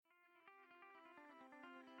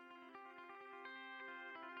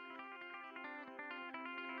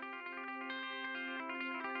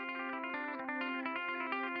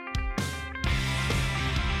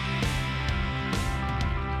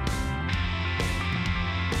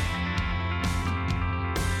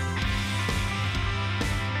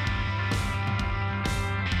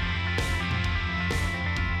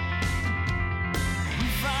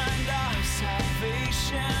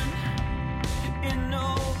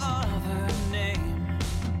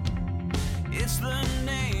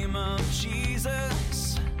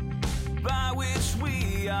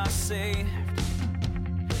saved.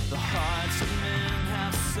 The hearts of men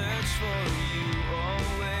have searched for you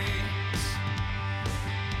always.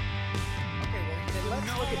 Okay, well, then let's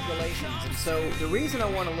look at Galatians. And so the reason I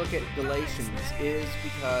want to look at Galatians is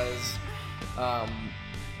because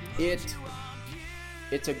it's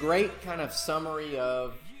a great kind of summary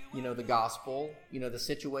of, the gospel, the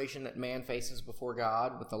situation that man faces before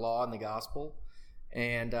God with the law and the gospel.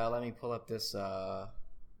 And let me pull up this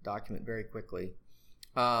document very quickly.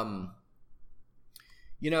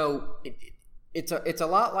 It's a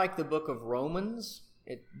lot like the book of Romans.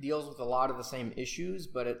 It deals with a lot of the same issues,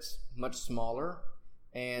 but it's much smaller.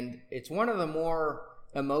 And it's one of the more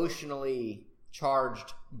emotionally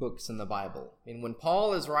charged books in the Bible. And when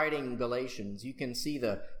Paul is writing Galatians, you can see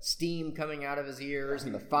the steam coming out of his ears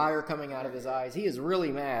and the fire coming out of his eyes. He is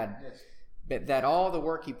really mad that all the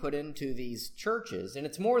work he put into these churches, and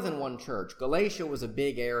it's more than one church. Galatia was a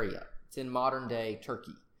big area. It's in modern-day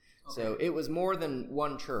Turkey. Okay. So it was more than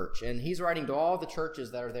one church. And he's writing to all the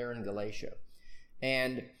churches that are there in Galatia.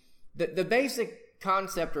 And the basic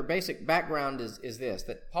concept or basic background is this,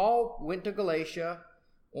 that Paul went to Galatia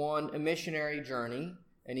on a missionary journey,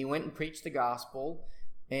 and he went and preached the gospel,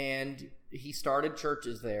 and he started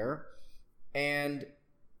churches there. And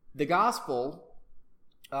the gospel,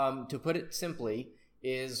 to put it simply,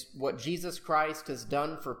 is what Jesus Christ has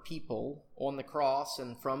done for people on the cross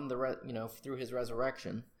and from through his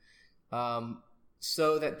resurrection,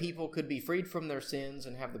 so that people could be freed from their sins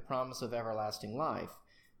and have the promise of everlasting life.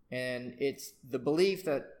 And it's the belief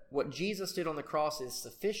that what Jesus did on the cross is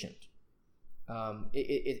sufficient.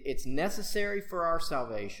 It's necessary for our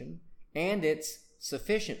salvation, and it's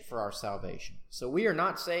sufficient for our salvation. So we are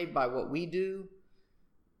not saved by what we do.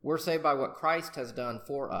 We're saved by what Christ has done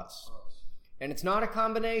for us. And it's not a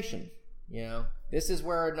combination. This is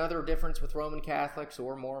where another difference with Roman Catholics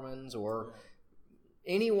or Mormons or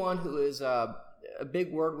anyone who is a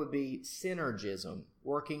big word would be synergism,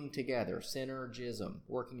 working together. Synergism,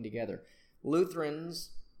 working together.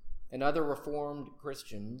 Lutherans and other Reformed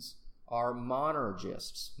Christians are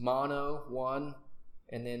monergists. Mono, one,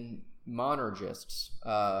 and then monergists.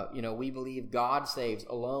 We believe God saves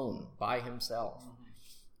alone by himself.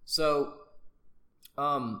 So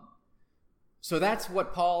that's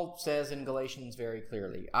what Paul says in Galatians very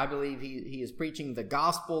clearly. I believe he is preaching the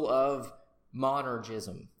gospel of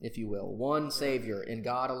monergism, if you will. One Savior in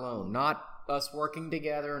God alone. Not us working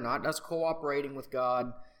together, not us cooperating with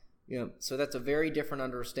God. So that's a very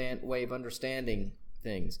different way of understanding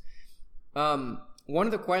things. One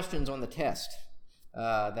of the questions on the test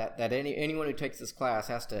that anyone who takes this class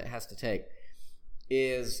has to take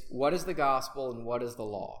is, what is the gospel and what is the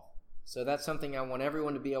law? So that's something I want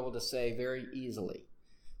everyone to be able to say very easily.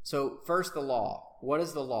 So first, the law. What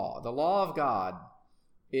is the law? The law of God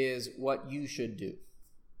is what you should do.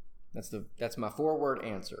 That's my 4-word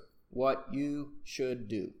answer. What you should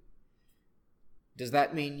do. Does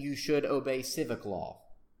that mean you should obey civic law?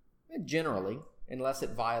 Generally, unless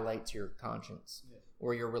it violates your conscience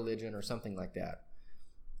or your religion or something like that.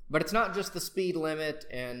 But it's not just the speed limit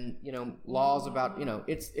and, laws about,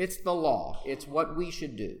 it's the law. It's what we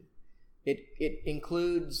should do. It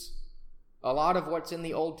includes a lot of what's in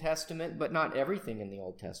the Old Testament, but not everything in the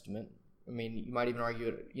Old Testament. I mean, you might even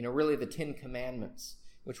argue, really the 10 Commandments,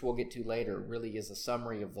 which we'll get to later, really is a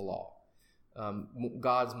summary of the law.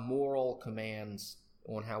 God's moral commands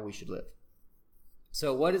on how we should live.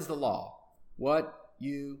 So what is the law? What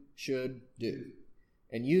you should do.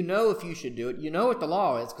 And if you should do it. You know what the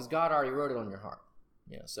law is because God already wrote it on your heart.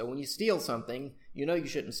 So when you steal something, you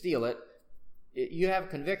shouldn't steal it. You have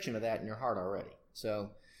conviction of that in your heart already.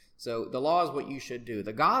 So the law is what you should do.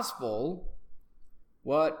 The gospel,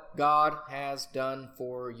 what God has done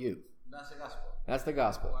for you. That's the gospel. That's the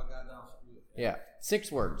gospel. What God done for you. Yeah,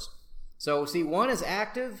 6 words. So see, one is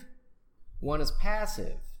active, one is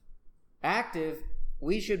passive. Active,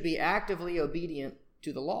 we should be actively obedient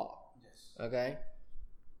to the law. Yes. Okay?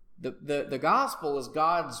 The gospel is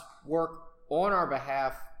God's work on our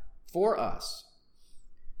behalf for us.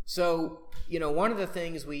 So, one of the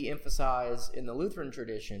things we emphasize in the Lutheran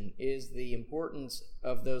tradition is the importance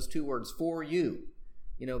of those 2 words, for you.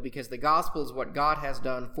 Because the gospel is what God has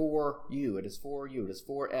done for you. It is for you. It is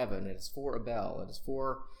for Evan. It is for Abel. It is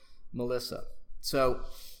for Melissa. So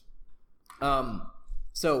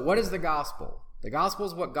what is the gospel? The gospel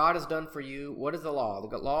is what God has done for you. What is the law?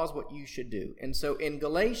 The law is what you should do. And so in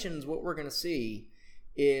Galatians, what we're going to see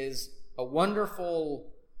is a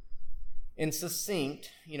wonderful and succinct,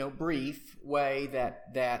 brief way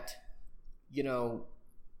that the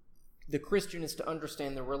Christian is to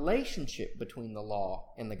understand the relationship between the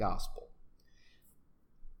law and the gospel.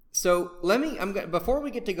 So before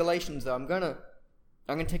we get to Galatians, though, I'm gonna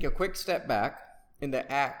take a quick step back into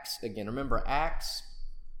Acts again. Remember Acts.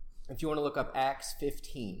 If you want to look up Acts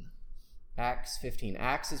 15. Acts 15.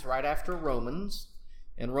 Acts is right after Romans,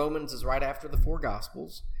 and Romans is right after the four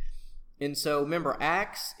Gospels. And so remember,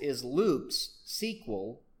 Acts is Luke's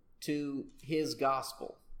sequel to his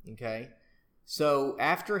Gospel. Okay? So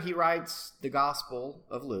after he writes the Gospel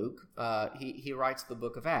of Luke, he writes the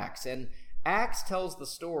book of Acts. And Acts tells the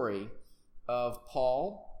story of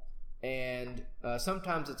Paul, and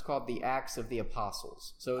sometimes it's called the Acts of the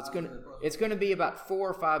Apostles. So it's going to be about 4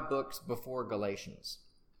 or 5 books before Galatians.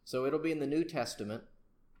 So it'll be in the New Testament,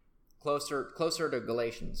 closer to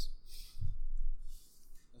Galatians.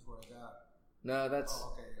 That's what I got. No, that's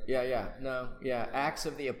okay. Acts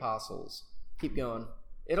of the Apostles. Keep going.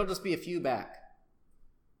 It'll just be a few back.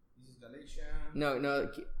 This is Galatians. No,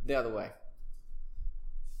 the other way.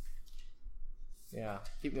 Yeah,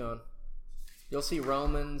 keep going. You'll see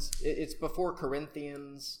Romans. It's before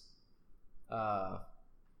Corinthians.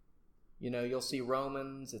 You'll see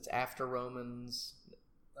Romans. It's after Romans.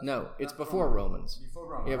 It's before Romans. Before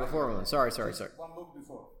Romans. Yeah, before Romans. Sorry. One book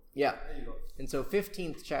before. Yeah. There you go. And so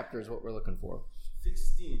 15th chapter is what we're looking for.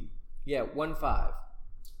 16. Yeah, 1:5.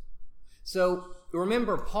 So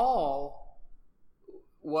remember, Paul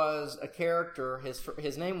was a character.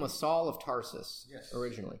 His name was Saul of Tarsus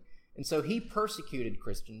originally. And so he persecuted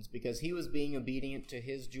Christians because he was being obedient to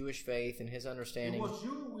his Jewish faith and his understanding. He was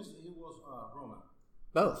Jew or he was Roman?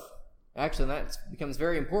 Both. Actually, that becomes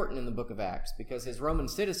very important in the book of Acts because his Roman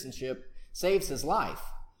citizenship saves his life.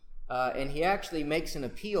 And he actually makes an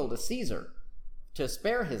appeal to Caesar to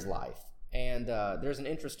spare his life. And there's an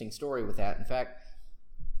interesting story with that. In fact,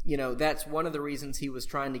 that's one of the reasons he was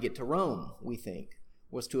trying to get to Rome, we think,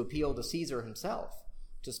 was to appeal to Caesar himself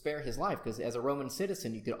to spare his life. Because as a Roman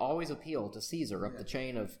citizen, you could always appeal to Caesar up the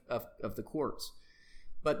chain of the courts.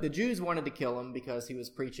 But the Jews wanted to kill him because he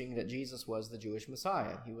was preaching that Jesus was the Jewish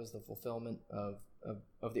Messiah. He was the fulfillment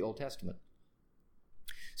of the Old Testament.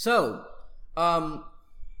 So,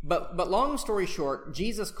 but long story short,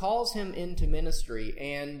 Jesus calls him into ministry,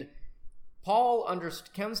 and Paul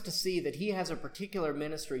comes to see that he has a particular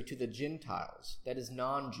ministry to the Gentiles, that is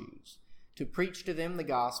non-Jews, to preach to them the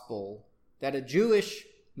gospel, that a Jewish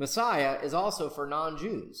Messiah is also for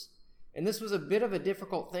non-Jews. And this was a bit of a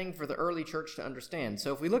difficult thing for the early church to understand.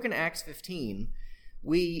 So if we look in Acts 15,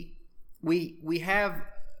 we have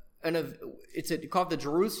it's called the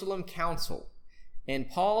Jerusalem Council. And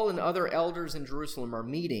Paul and other elders in Jerusalem are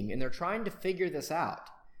meeting, and they're trying to figure this out.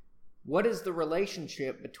 What is the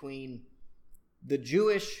relationship between the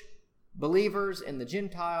Jewish believers and the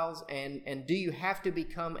Gentiles, and do you have to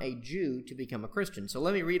become a Jew to become a Christian? So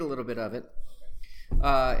let me read a little bit of it,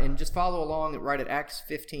 and just follow along right at Acts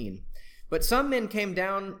 15. But some men came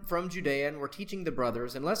down from Judea and were teaching the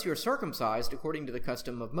brothers, unless you are circumcised according to the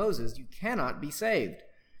custom of Moses, you cannot be saved.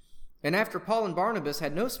 And after Paul and Barnabas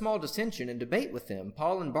had no small dissension and debate with them,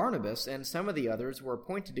 Paul and Barnabas and some of the others were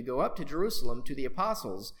appointed to go up to Jerusalem to the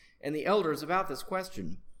apostles and the elders about this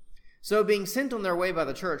question. So being sent on their way by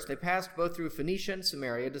the church, they passed both through Phoenicia and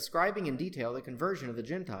Samaria, describing in detail the conversion of the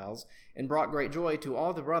Gentiles, and brought great joy to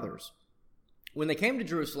all the brothers. When they came to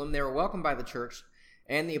Jerusalem, they were welcomed by the church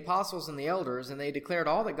and the apostles and the elders, and they declared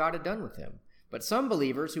all that God had done with them. But some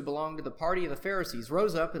believers who belonged to the party of the Pharisees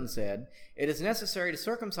rose up and said, "It is necessary to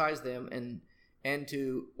circumcise them and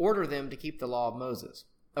to order them to keep the law of Moses."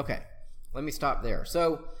 Okay, let me stop there.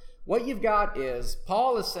 So what you've got is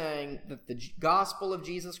Paul is saying that the gospel of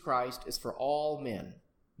Jesus Christ is for all men,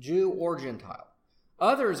 Jew or Gentile.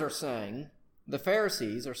 Others are saying, the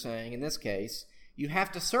Pharisees are saying in this case, you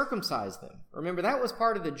have to circumcise them. Remember, that was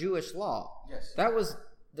part of the Jewish law. Yes. That was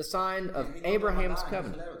the sign of Abraham's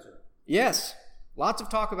covenant. Yes. Lots of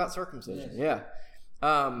talk about circumcision. Yes.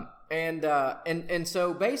 Yeah. And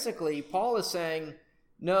so basically Paul is saying,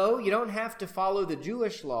 no, you don't have to follow the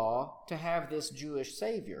Jewish law to have this Jewish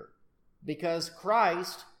Savior, because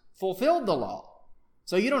Christ fulfilled the law.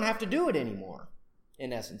 So you don't have to do it anymore,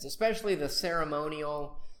 in essence, especially the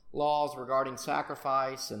ceremonial laws regarding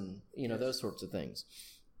sacrifice and, those sorts of things.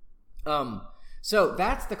 So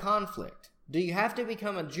that's the conflict. Do you have to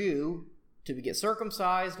become a Jew to get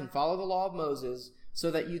circumcised and follow the law of Moses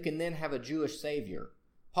so that you can then have a Jewish Savior?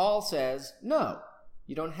 Paul says, no,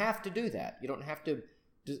 you don't have to do that. You don't have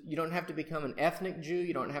to become an ethnic Jew.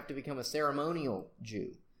 You don't have to become a ceremonial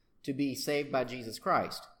Jew to be saved by Jesus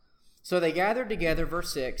Christ. So they gathered together,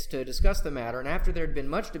 verse 6, to discuss the matter, and after there had been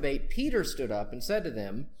much debate, Peter stood up and said to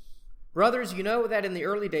them, "Brothers, you know that in the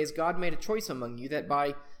early days God made a choice among you that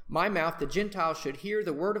by my mouth the Gentiles should hear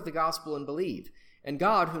the word of the gospel and believe. And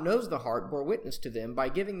God, who knows the heart, bore witness to them by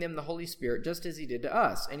giving them the Holy Spirit just as he did to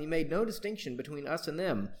us. And he made no distinction between us and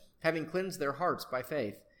them, having cleansed their hearts by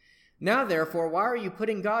faith. Now, therefore, why are you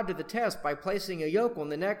putting God to the test by placing a yoke on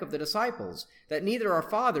the neck of the disciples, that neither our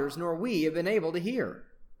fathers nor we have been able to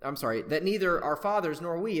that neither our fathers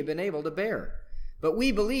nor we have been able to bear? But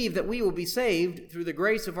we believe that we will be saved through the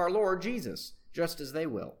grace of our Lord Jesus, just as they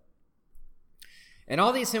will. And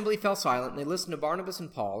all the assembly fell silent, and they listened to Barnabas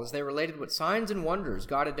and Paul as they related what signs and wonders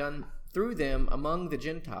God had done through them among the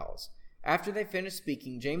Gentiles. After they finished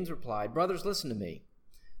speaking, James replied, "Brothers, listen to me.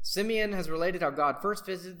 Simeon has related how God first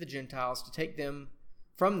visited the Gentiles to take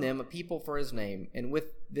from them a people for his name. And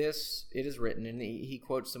with this it is written," and he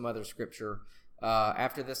quotes some other scripture,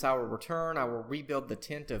 "After this I will return, I will rebuild the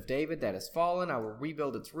tent of David that has fallen, I will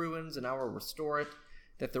rebuild its ruins, and I will restore it,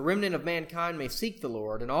 that the remnant of mankind may seek the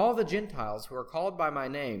Lord, and all the Gentiles who are called by my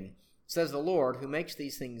name, says the Lord, who makes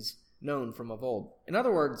these things known from of old." In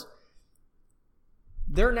other words,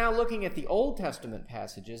 they're now looking at the Old Testament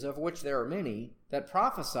passages, of which there are many, that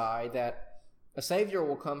prophesy that a Savior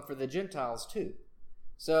will come for the Gentiles too.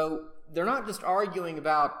 So they're not just arguing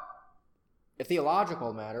about a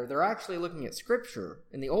theological matter, they're actually looking at Scripture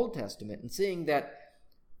in the Old Testament and seeing that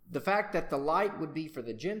the fact that the light would be for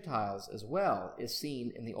the Gentiles as well is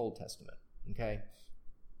seen in the Old Testament. Okay?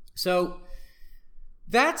 So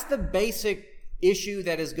that's the basic issue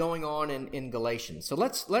that is going on in Galatians. So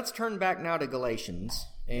let's turn back now to Galatians.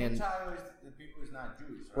 And Gentile is the people who's not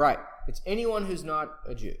Jewish, right? right. It's anyone who's not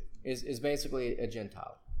a Jew is basically a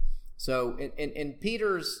Gentile. So in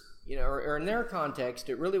Peter's, or in their context,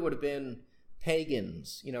 it really would have been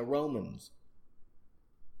pagans, Romans.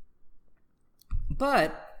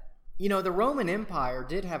 But the Roman Empire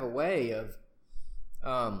did have a way of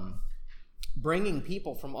bringing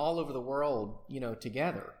people from all over the world,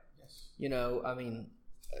 together. Yes.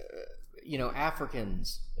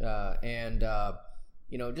 Africans and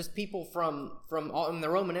just people from all. And the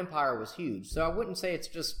Roman Empire was huge, so I wouldn't say it's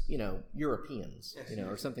just Europeans, Yes,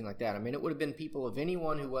 or something like that. I mean, it would have been people of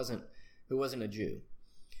anyone who wasn't a Jew.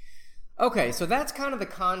 Okay, so that's kind of the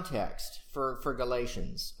context for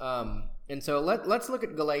Galatians. And so let's look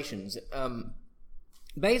at Galatians.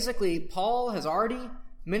 Basically, Paul has already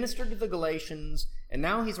ministered to the Galatians, and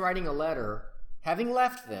now he's writing a letter, having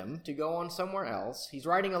left them to go on somewhere else. He's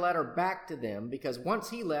writing a letter back to them because once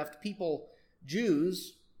he left,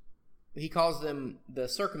 Jews, he calls them the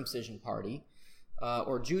circumcision party,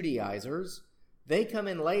 or Judaizers, they come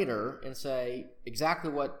in later and say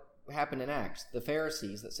exactly what happened in Acts. The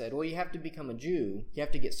Pharisees that said, well, you have to become a Jew, you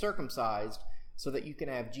have to get circumcised so that you can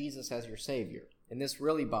have Jesus as your Savior. And this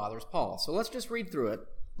really bothers Paul. So let's just read through it.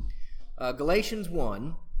 Galatians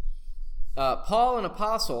 1. Paul, an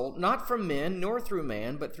apostle, not from men nor through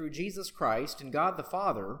man, but through Jesus Christ and God the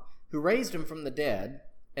Father, who raised him from the dead,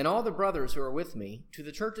 and all the brothers who are with me, to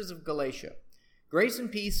the churches of Galatia. Grace and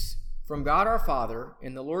peace from God our Father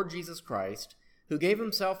and the Lord Jesus Christ, who gave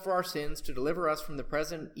himself for our sins to deliver us from the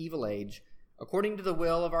present evil age, according to the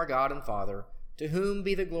will of our God and Father, to whom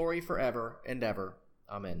be the glory forever and ever.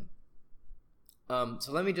 Amen.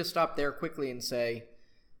 So let me just stop there quickly and say,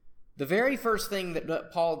 the very first thing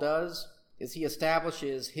that Paul does is he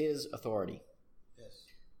establishes his authority. Yes.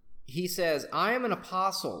 He says, I am an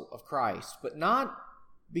apostle of Christ, but not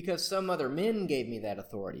because some other men gave me that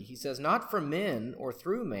authority. He says, not from men or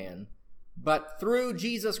through man, but through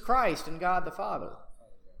Jesus Christ and God the Father.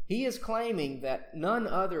 He is claiming that none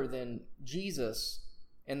other than Jesus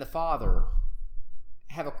and the Father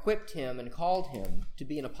have equipped him and called him to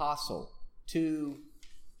be an apostle to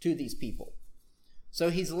these people. So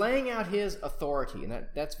he's laying out his authority, and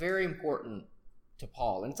that's very important to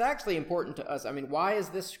Paul. And it's actually important to us. I mean, why is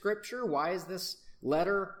this Scripture? Why is this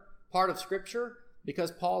letter part of Scripture?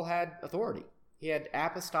 Because Paul had authority. He had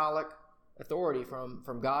apostolic authority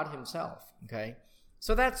from God himself. Okay?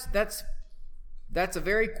 So that's a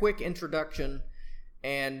very quick introduction.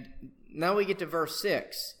 And now we get to verse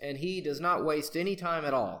 6, and he does not waste any time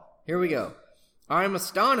at all. Here we go. I am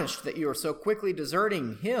astonished that you are so quickly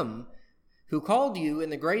deserting him who called you in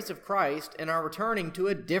the grace of Christ and are returning to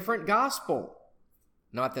a different gospel.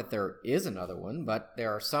 Not that there is another one, but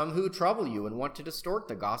there are some who trouble you and want to distort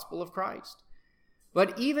the gospel of Christ.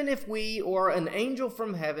 But even if we or an angel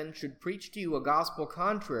from heaven should preach to you a gospel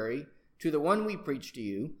contrary to the one we preach to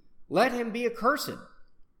you, let him be accursed.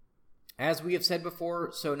 As we have said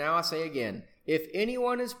before, so now I say again, if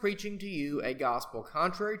anyone is preaching to you a gospel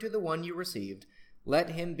contrary to the one you received, let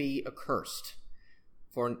him be accursed.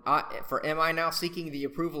 For am I now seeking the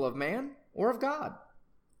approval of man or of God?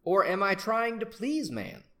 Or am I trying to please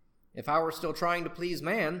man? If I were still trying to please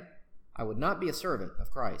man, I would not be a servant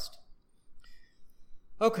of Christ.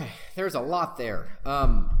 Okay, there's a lot there.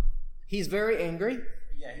 He's very angry.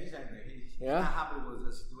 Yeah, he's angry. He's not happy with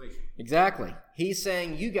the situation. Exactly. He's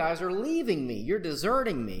saying, you guys are leaving me. You're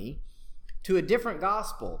deserting me to a different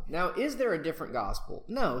gospel. Now, is there a different gospel?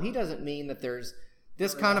 No, he doesn't mean that there's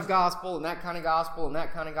this kind of gospel and that kind of gospel and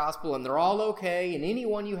that kind of gospel and they're all okay and any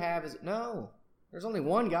one you have is... No, there's only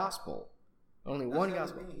one gospel. Only one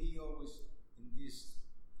gospel. He always, in this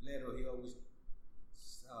letter, he always,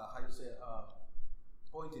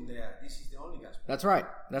 pointing there, this is the only gospel. That's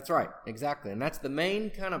right, exactly. And that's the main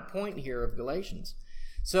kind of point here of Galatians.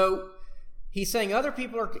 So he's saying other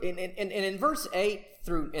people are, and in verse 8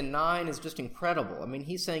 through 9 is just incredible. I mean,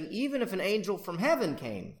 he's saying even if an angel from heaven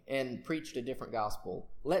came and preached a different gospel,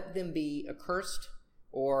 let them be accursed,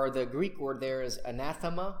 or the Greek word there is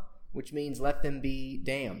anathema, which means let them be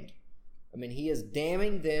damned. I mean, he is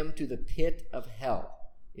damning them to the pit of hell.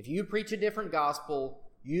 If you preach a different gospel,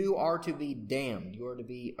 you are to be damned. You are to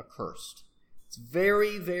be accursed. It's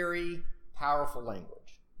very, very powerful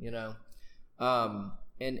language, you know.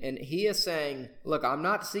 And he is saying, look, I'm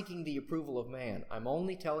not seeking the approval of man. I'm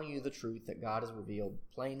only telling you the truth that God has revealed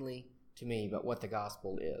plainly to me about what the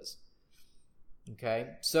gospel is. Okay?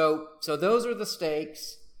 So those are the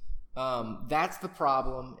stakes. That's the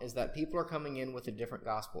problem, is that people are coming in with a different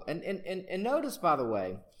gospel. And notice, by the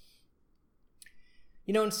way,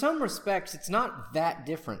 you know, in some respects, it's not that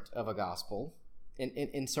different of a gospel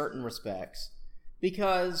in certain respects,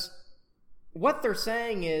 because what they're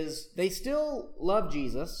saying is they still love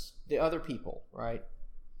Jesus, the other people, right?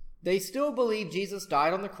 They still believe Jesus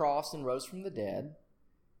died on the cross and rose from the dead.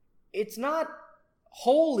 It's not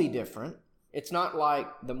wholly different. It's not like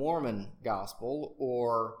the Mormon gospel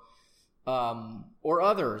or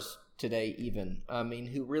others today even, I mean,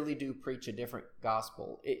 who really do preach a different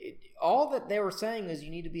gospel. All that they were saying is you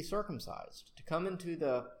need to be circumcised to come into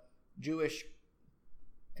the Jewish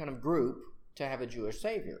kind of group to have a Jewish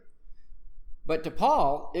Savior. But to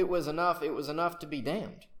Paul, it was enough to be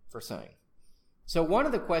damned for saying. So one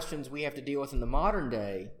of the questions we have to deal with in the modern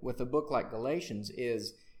day with a book like Galatians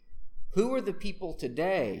is, who are the people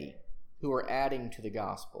today who are adding to the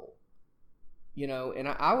gospel? You know, and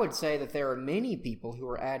I would say that there are many people who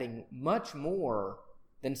are adding much more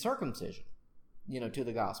than circumcision, you know, to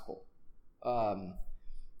the gospel.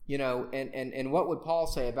 You know, and what would Paul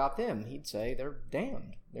say about them? He'd say they're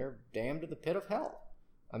damned. They're damned to the pit of hell.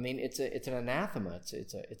 I mean, it's an anathema.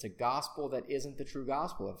 It's a gospel that isn't the true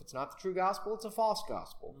gospel. If it's not the true gospel, it's a false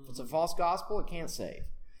gospel. If it's a false gospel, it can't save.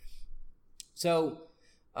 So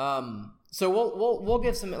we'll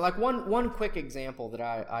give some, like one quick example that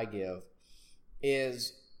I give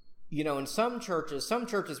is, you know, in some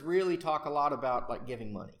churches really talk a lot about like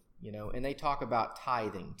giving money, you know, and they talk about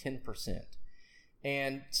tithing, 10%.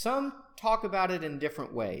 And some talk about it in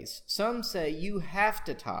different ways. Some say you have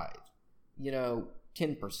to tithe, you know,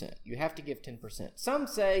 10%. You have to give 10%. Some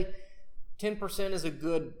say 10% is a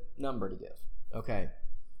good number to give. Okay.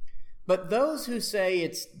 But those who say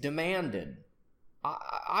it's demanded,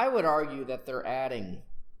 I would argue that they're adding,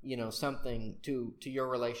 you know, something to your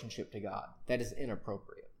relationship to God that is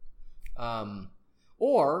inappropriate.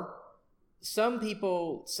 Or some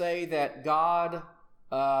people say that God,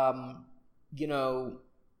 God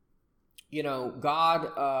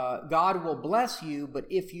will bless you, but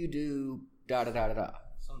if you do da-da-da-da-da.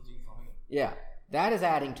 Something for him. Yeah, that is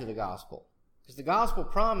adding to the gospel. Because the gospel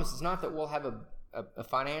promise is not that we'll have a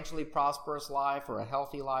financially prosperous life or a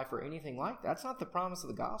healthy life or anything like that. That's not the promise of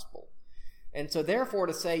the gospel. And so therefore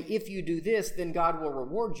to say, if you do this, then God will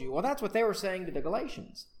reward you. Well, that's what they were saying to the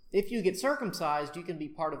Galatians. If you get circumcised, you can be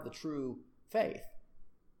part of the true faith.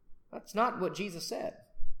 That's not what Jesus said.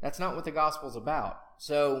 That's not what the gospel's about.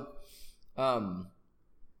 So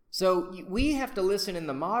we have to listen in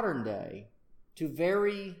the modern day to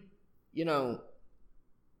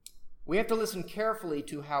we have to listen carefully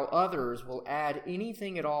to how others will add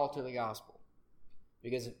anything at all to the gospel.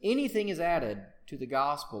 Because if anything is added to the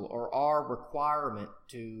gospel or our requirement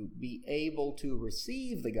to be able to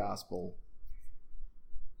receive the gospel,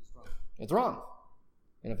 it's wrong.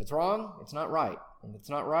 And if it's wrong, it's not right. And if it's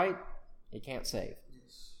not right, it can't save.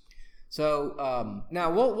 Yes. So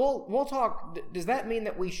now we'll talk. Does that mean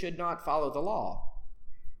that we should not follow the law?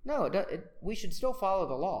 No, we should still follow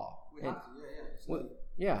the law. We have to,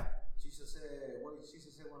 yeah. Jesus said, what did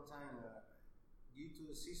Jesus say one time? Give to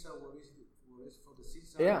the Caesar what is for the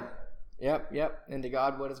Caesar. Yeah. Yep. And to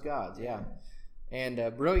God what is God's. Yeah.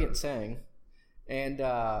 And brilliant saying. And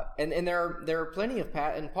there are plenty of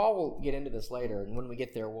and Paul will get into this later, and when we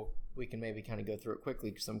get there we can maybe kind of go through it quickly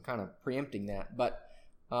because I'm kind of preempting that. But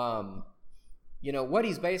what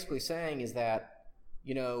he's basically saying is that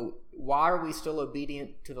why are we still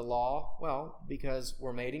obedient to the law? Well, because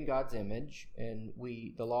we're made in God's image, and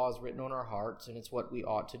the law is written on our hearts, and it's what we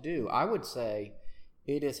ought to do. I would say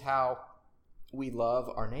it is how we love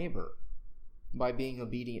our neighbor, by being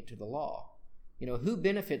obedient to the law. Who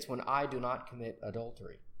benefits when I do not commit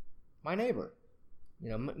adultery? My neighbor.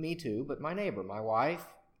 Me too, but my neighbor, my wife,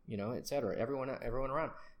 etc. Everyone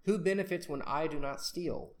around. Who benefits when I do not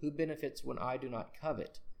steal? Who benefits when I do not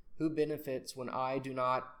covet? Who benefits when I do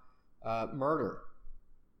not murder?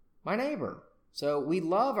 My neighbor. So we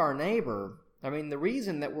love our neighbor. The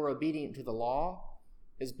reason that we're obedient to the law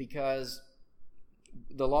is because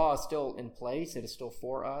the law is still in place. It is still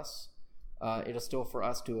for us. It is still for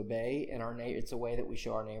us to obey, and it's a way that we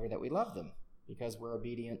show our neighbor that we love them, because we're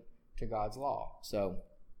obedient to God's law. So,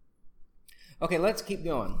 okay, let's keep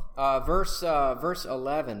going. Verse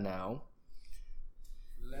 11 now.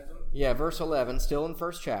 11? Yeah, verse 11, still in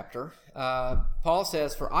first chapter. Paul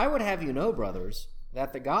says, "For I would have you know, brothers,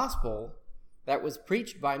 that the gospel that was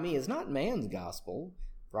preached by me is not man's gospel,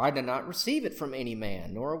 for I did not receive it from any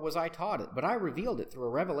man, nor was I taught it, but I revealed it through a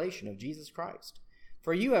revelation of Jesus Christ.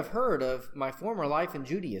 For you have heard of my former life in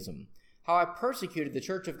Judaism, how I persecuted the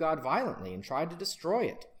church of God violently and tried to destroy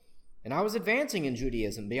it. And I was advancing in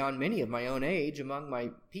Judaism beyond many of my own age among my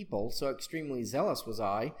people, so extremely zealous was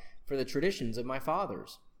I for the traditions of my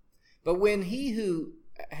fathers. But when he who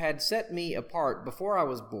had set me apart before I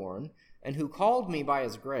was born, and who called me by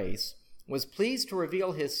his grace, was pleased to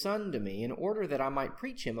reveal his Son to me in order that I might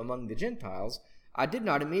preach him among the Gentiles, I did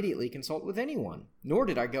not immediately consult with anyone, nor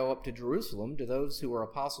did I go up to Jerusalem to those who were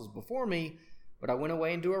apostles before me, but I went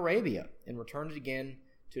away into Arabia and returned again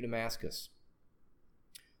to Damascus.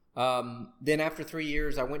 Then after 3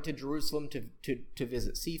 years I went to Jerusalem to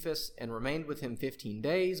visit Cephas and remained with him 15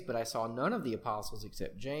 days, but I saw none of the apostles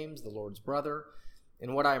except James, the Lord's brother.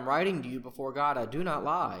 And what I am writing to you before God, I do not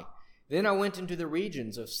lie. Then I went into the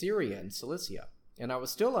regions of Syria and Cilicia, and I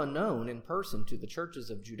was still unknown in person to the churches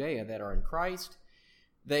of Judea that are in Christ.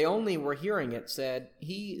 They only were hearing it said,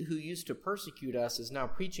 'He who used to persecute us is now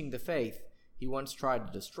preaching the faith he once tried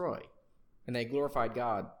to destroy.' And they glorified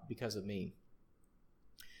God because of me."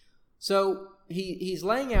 So he's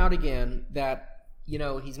laying out again that,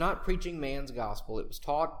 he's not preaching man's gospel. It was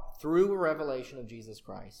taught through a revelation of Jesus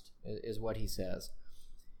Christ, is what he says.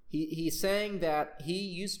 He's saying that he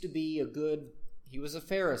used to be he was a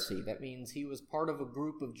Pharisee. That means he was part of a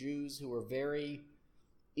group of Jews who were very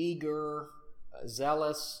eager,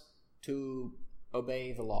 zealous to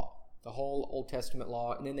obey the law, the whole Old Testament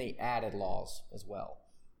law, and then they added laws as well.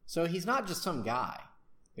 So he's not just some guy.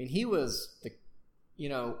 He was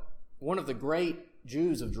one of the great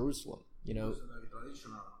Jews of Jerusalem.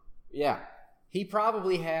 Yeah. He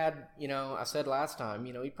probably had, I said last time,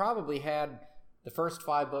 he probably had the first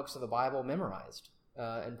 5 books of the Bible memorized,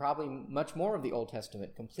 and probably much more of the Old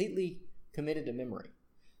Testament completely committed to memory.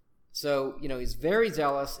 So, he's very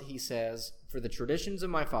zealous, he says, for the traditions of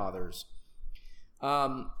my fathers.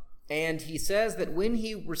 And he says that when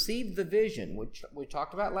he received the vision, which we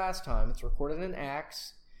talked about last time, it's recorded in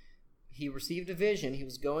Acts, he received a vision. He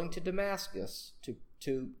was going to Damascus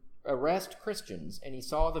to arrest Christians, and he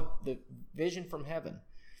saw the vision from heaven.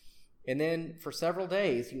 And then for several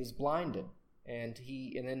days he was blinded, and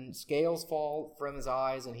then scales fall from his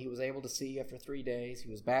eyes, and he was able to see after 3 days.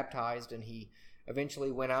 He was baptized, and he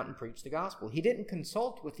eventually went out and preached the gospel. He didn't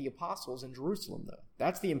consult with the apostles in Jerusalem, though.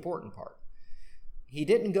 That's the important part. He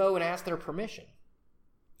didn't go and ask their permission.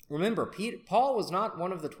 Remember, Paul was not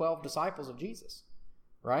one of the 12 disciples of Jesus,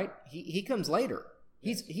 right? He comes later.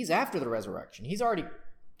 He's after the resurrection. He's already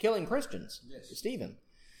killing Christians, yes. Stephen.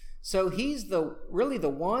 So he's really the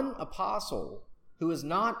one apostle who is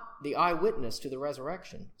not the eyewitness to the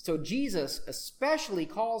resurrection. So Jesus especially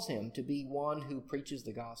calls him to be one who preaches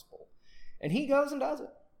the gospel. And he goes and does it,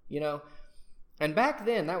 And back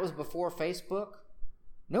then, that was before Facebook.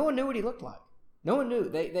 No one knew what he looked like. No one knew.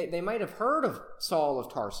 They might have heard of Saul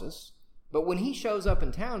of Tarsus, but when he shows up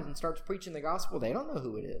in town and starts preaching the gospel, they don't know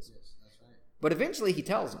who it is. Yes, that's right. But eventually he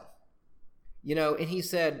tells them, and he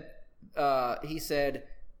said,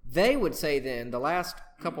 they would say then, the last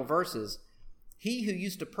couple verses, "He who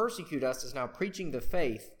used to persecute us is now preaching the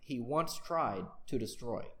faith he once tried to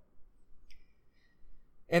destroy.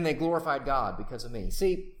 And they glorified God because of me."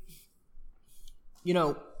 See,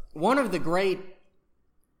 one of the great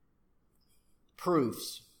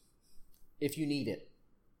proofs, if you need it,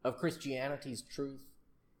 of Christianity's truth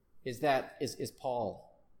is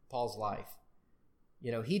Paul's life.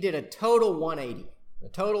 He did a total 180, a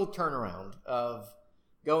total turnaround of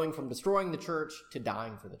going from destroying the church to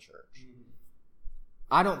dying for the church.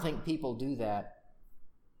 I don't think people do that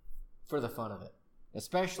for the fun of it.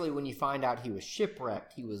 especially when you find out he was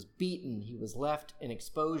shipwrecked, he was beaten, he was left in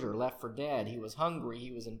exposure, left for dead, he was hungry,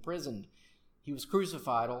 he was imprisoned, he was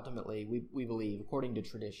crucified ultimately, we believe, according to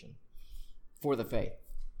tradition, for the faith.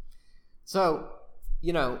 So,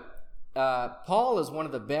 Paul is one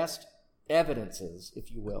of the best evidences,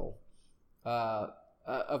 if you will,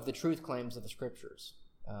 of the truth claims of the Scriptures.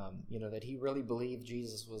 That he really believed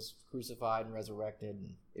Jesus was crucified and resurrected,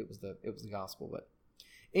 and it was the gospel. But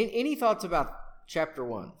any thoughts about chapter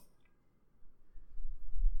 1?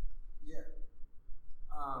 Yeah.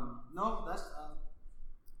 No, that's.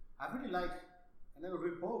 I really like. I never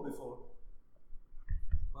read Paul before,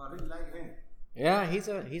 but I really like him. Yeah, he's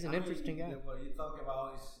an interesting guy. What you talk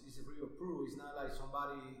about is a real proof. It's not like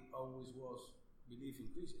somebody always was believing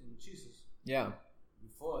in Jesus. Yeah.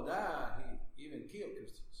 Before that, he even killed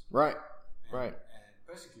Christians. Right. And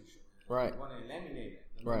persecution. Right. I want to eliminate it.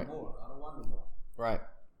 Right. No more. I don't want no more. Right.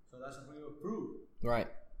 So that's a real proof. Right.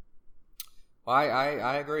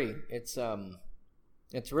 I agree. It's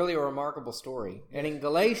really a remarkable story. And in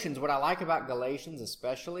Galatians, what I like about Galatians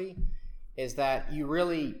especially is that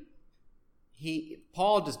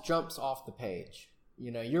Paul just jumps off the page.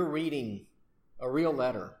 You're reading a real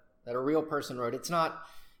letter that a real person wrote. It's not,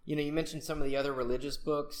 you mentioned some of the other religious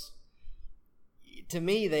books. To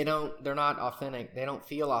me, they're not authentic. They don't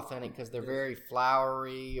feel authentic because they're very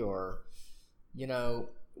flowery, or,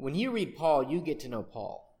 when you read Paul, you get to know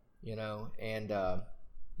Paul, and,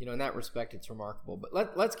 in that respect, it's remarkable.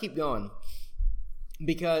 But let's keep going,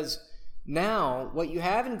 because now what you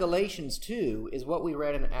have in Galatians 2 is what we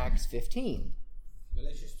read in Acts 15.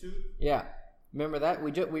 Galatians 2? Yeah. Remember that?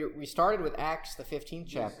 We started with Acts, the 15th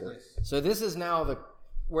chapter. Yes. So this is now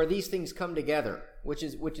where these things come together, which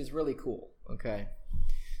is really cool. Okay.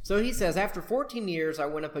 So he says, after 14 years, I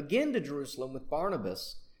went up again to Jerusalem with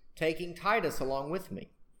Barnabas, taking Titus along with me.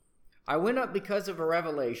 I went up because of a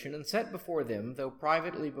revelation and set before them, though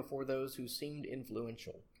privately before those who seemed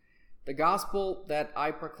influential, the gospel that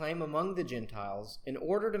I proclaim among the Gentiles, in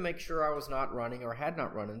order to make sure I was not running or had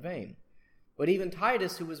not run in vain. But even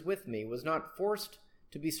Titus, who was with me, was not forced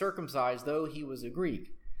to be circumcised, though he was a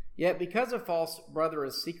Greek. Yet because a false brother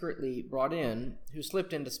is secretly brought in, who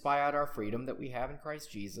slipped in to spy out our freedom that we have in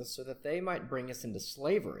Christ Jesus, so that they might bring us into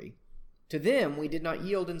slavery, to them we did not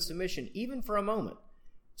yield in submission, even for a moment,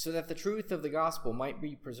 so that the truth of the gospel might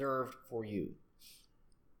be preserved for you.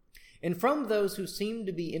 And from those who seemed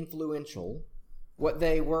to be influential, what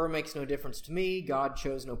they were makes no difference to me, God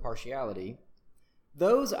chose no partiality.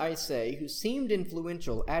 Those, I say, who seemed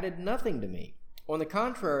influential added nothing to me. On the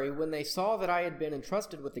contrary, when they saw that I had been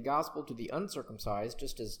entrusted with the gospel to the uncircumcised,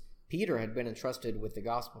 just as Peter had been entrusted with the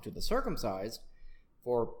gospel to the circumcised,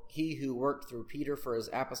 for he who worked through Peter for his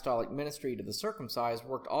apostolic ministry to the circumcised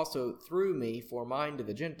worked also through me for mine to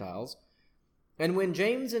the Gentiles. And when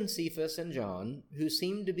James and Cephas and John, who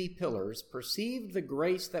seemed to be pillars, perceived the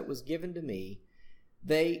grace that was given to me,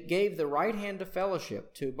 they gave the right hand of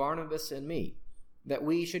fellowship to Barnabas and me, that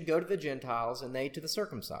we should go to the Gentiles and they to the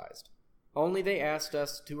circumcised. Only they asked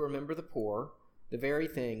us to remember the poor, the very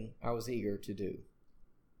thing I was eager to do.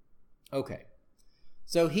 Okay,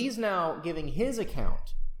 so he's now giving his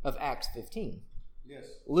account of Acts 15. Yes.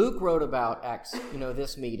 Luke wrote about Acts,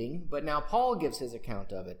 this meeting, but now Paul gives his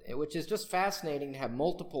account of it, which is just fascinating to have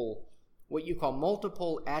what you call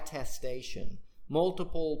multiple attestation,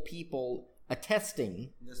 multiple people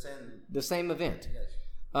attesting the same event. Yes.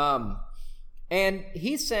 And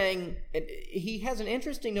he's saying, he has an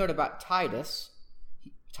interesting note about Titus.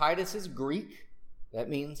 Titus is Greek. That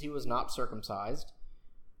means he was not circumcised.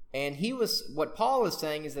 And what Paul is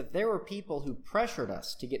saying is that there were people who pressured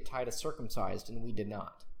us to get Titus circumcised, and we did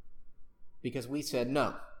not. Because we said,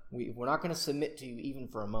 no, we're not going to submit to you even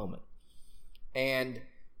for a moment. And,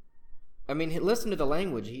 listen to the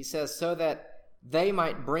language. He says, so that they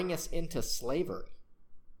might bring us into slavery.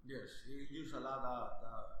 Yes, he used a lot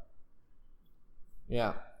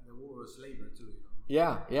Yeah. the word slavery too.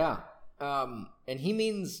 Yeah. And he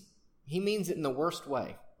means it in the worst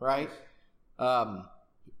way, right?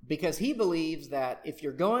 Because he believes that if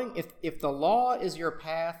the law is your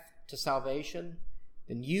path to salvation,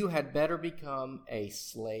 then you had better become a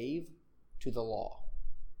slave to the law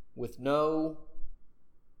with no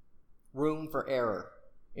room for error.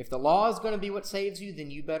 If the law is going to be what saves you, then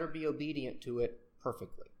you better be obedient to it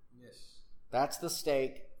perfectly. Yes. That's the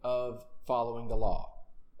stake of following the law.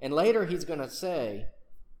 And later he's going to say,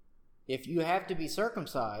 if you have to be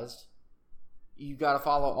circumcised, you've got to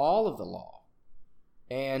follow all of the law.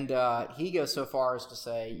 And he goes so far as to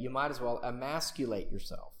say, you might as well emasculate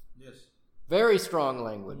yourself. Yes. Very strong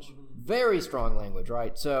language. Very strong language,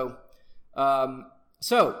 right? So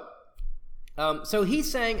So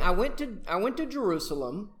he's saying, I went to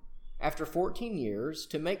Jerusalem after 14 years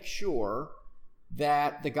to make sure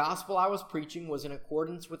that the gospel I was preaching was in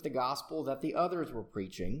accordance with the gospel that the others were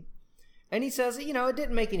preaching. And he says, it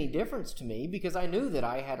didn't make any difference to me because I knew that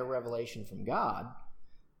I had a revelation from God.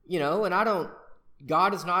 And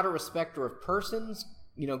God is not a respecter of persons.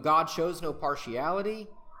 God shows no partiality.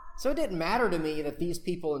 So it didn't matter to me that these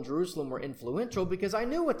people in Jerusalem were influential because I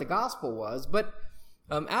knew what the gospel was. But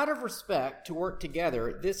out of respect to work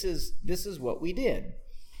together, this is what we did.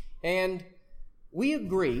 And we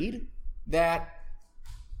agreed that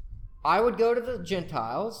I would go to the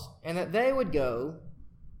Gentiles and that they would go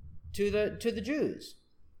to the Jews.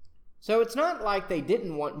 So it's not like they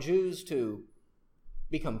didn't want Jews to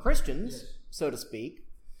become Christians, so to speak.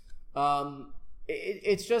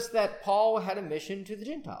 It's just that Paul had a mission to the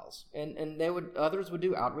Gentiles, and others would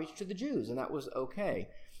do outreach to the Jews, and that was okay.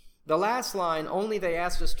 The last line, only they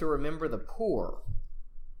asked us to remember the poor,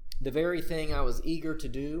 the very thing I was eager to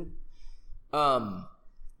do.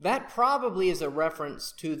 That probably is a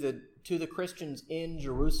reference to the Christians in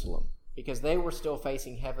Jerusalem, because they were still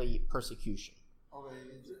facing heavy persecution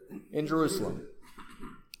in Jerusalem.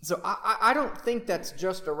 So I don't think that's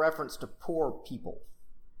just a reference to poor people,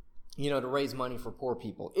 to raise money for poor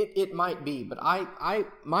people. It might be, but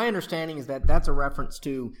my understanding is that that's a reference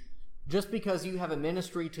to just because you have a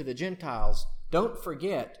ministry to the Gentiles, don't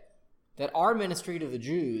forget that our ministry to the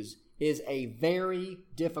Jews is a very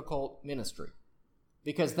difficult ministry,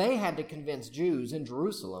 because they had to convince Jews in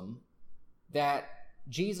Jerusalem that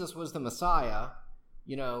Jesus was the Messiah,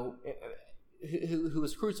 who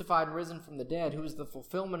was crucified and risen from the dead, who was the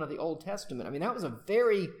fulfillment of the Old Testament. I mean, that was a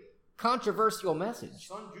very controversial message.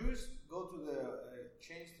 Some Jews go to the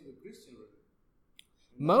change to the Christian religion.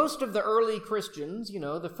 Most of the early Christians,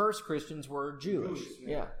 the first Christians were Jewish.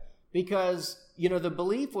 Yeah. Because, the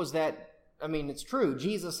belief was that, it's true,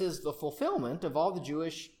 Jesus is the fulfillment of all the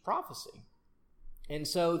Jewish prophecy. And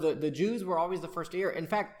so the Jews were always the first to hear. In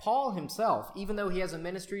fact, Paul himself, even though he has a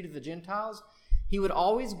ministry to the Gentiles, he would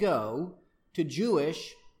always go to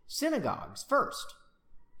Jewish synagogues first.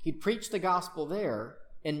 He'd preach the gospel there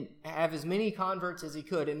and have as many converts as he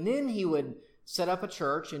could. And then he would set up a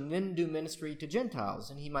church and then do ministry to Gentiles.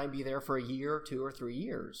 And he might be there for a year, 2 or 3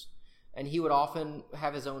 years. And he would often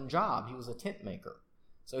have his own job. He was a tent maker.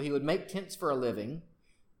 So he would make tents for a living,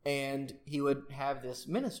 and he would have this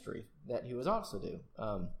ministry that he would also do.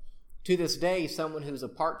 To this day, someone who's a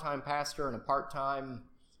part-time pastor and a part-time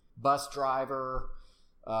bus driver,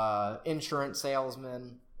 insurance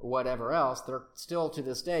salesman, or whatever else, they're still to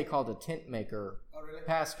this day called a tent maker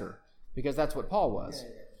pastor, because that's what Paul was.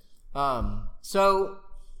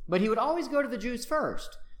 But he would always go to the Jews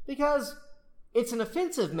first, because it's an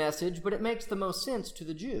offensive message, but it makes the most sense to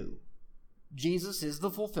the Jew. Jesus is the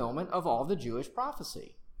fulfillment of all the Jewish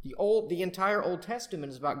prophecy. The entire Old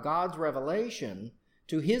Testament is about God's revelation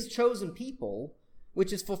to his chosen people,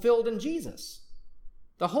 which is fulfilled in Jesus.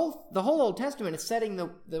 The whole Old Testament is setting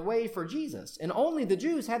the way for Jesus, and only the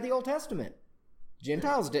Jews had the Old Testament.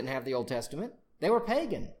 Gentiles didn't have the Old Testament. They were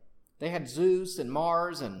pagan. They had Zeus and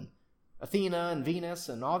Mars and Athena and Venus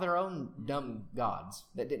and all their own dumb gods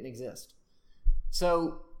that didn't exist.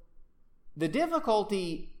 So the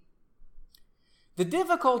difficulty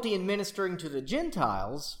in ministering to the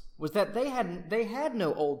Gentiles was that they had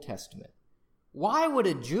no Old Testament. Why would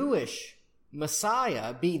a Jewish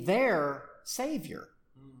Messiah be their Savior?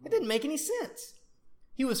 It didn't make any sense.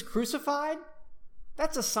 He was crucified.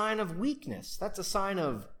 That's a sign of weakness. That's a sign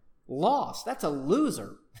of loss. That's a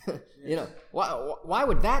loser. Why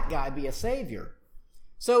would that guy be a Savior?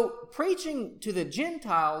 So preaching to the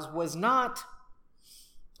Gentiles was not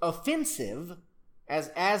offensive, as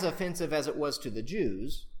offensive as it was to the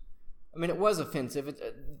Jews. It was offensive.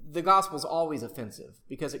 The gospel's always offensive,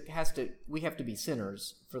 because we have to be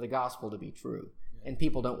sinners for the gospel to be true, and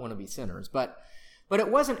people don't want to be sinners. But it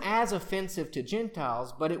wasn't as offensive to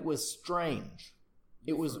Gentiles, but it was strange.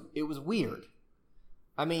 It was weird.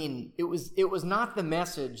 It was not the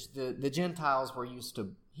message the Gentiles were used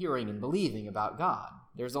to hearing and believing about God.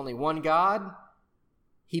 There's only one God.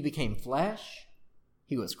 He became flesh.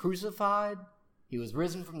 He was crucified. He was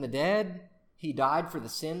risen from the dead. He died for the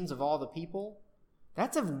sins of all the people.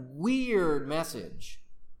 That's a weird message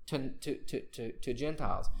to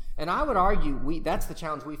Gentiles. And I would argue that's the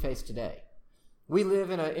challenge we face today. We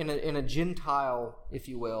live in a Gentile, if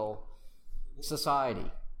you will,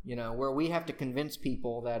 society, where we have to convince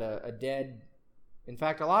people that a dead... In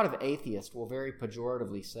fact, a lot of atheists will very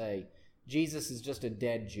pejoratively say, Jesus is just a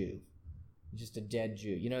dead Jew. Just a dead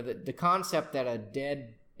Jew. The concept that a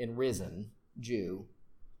dead and risen Jew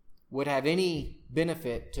would have any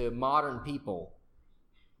benefit to modern people,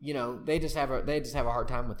 they just have a hard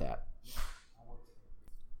time with that.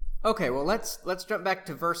 Okay, well let's jump back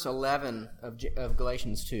to verse 11 of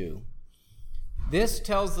Galatians 2. This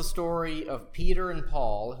tells the story of Peter and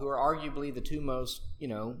Paul, who are arguably the two most,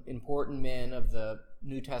 important men of the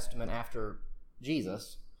New Testament after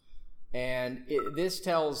Jesus. And this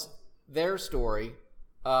tells their story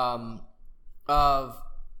of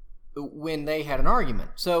when they had an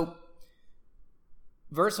argument. So,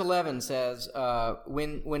 verse 11 says,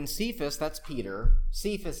 when Cephas, that's Peter,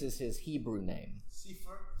 Cephas is his Hebrew name.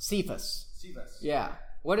 Cephas. Yeah.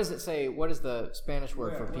 What does it say? What is the Spanish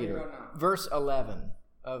word for Peter? Verse 11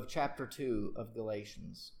 of chapter 2 of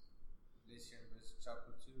Galatians.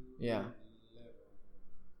 Chapter 2. Yeah. 11.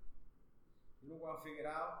 You know what I figured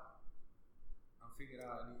out? I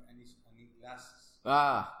need glasses.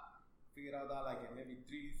 Ah. Figured out that like maybe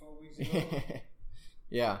 3-4 weeks ago.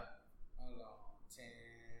 Yeah. Hold on. 10,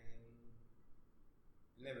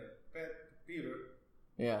 11. Peter.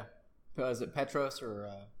 Yeah. Is it Petros or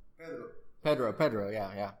Pedro. Pedro,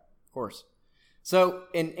 yeah, of course. So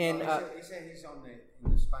he said he's on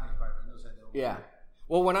in the Spanish Bible. Yeah.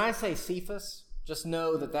 Well, when I say Cephas, just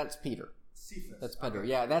know that that's Peter. Cephas. That's Pedro. Okay.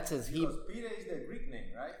 Yeah, that's his Hebrew. Peter is the Greek name,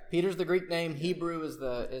 right? Peter's the Greek name. Hebrew is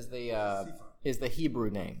the Hebrew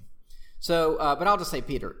name. So, but I'll just say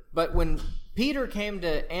Peter. But when Peter came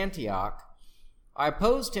to Antioch, I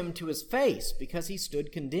opposed him to his face because he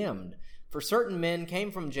stood condemned. For certain men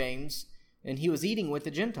came from James, and he was eating with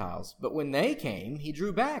the Gentiles. But when they came, he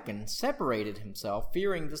drew back and separated himself,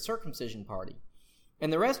 fearing the circumcision party.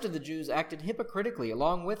 And the rest of the Jews acted hypocritically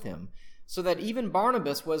along with him, so that even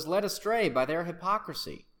Barnabas was led astray by their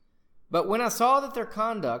hypocrisy. But when I saw that their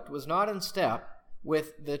conduct was not in step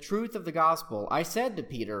with the truth of the gospel, I said to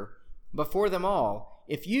Peter before them all,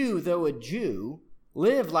 if you, though a Jew,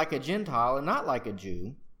 live like a Gentile and not like a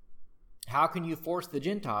Jew, how can you force the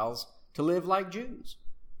Gentiles to live like Jews?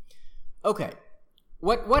 Okay,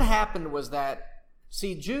 what happened was that,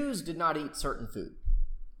 Jews did not eat certain food.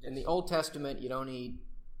 In the Old Testament, you don't eat,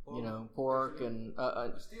 pork and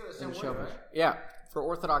shellfish. Right? Yeah, for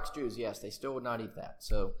Orthodox Jews, yes, they still would not eat that.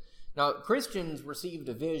 So now Christians received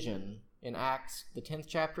a vision in Acts, the 10th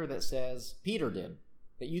chapter, that says Peter did,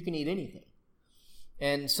 that you can eat anything.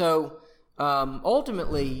 And so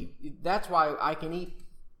ultimately, that's why I can eat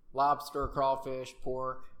lobster, crawfish,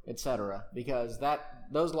 pork, etc., because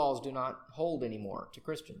those laws do not hold anymore to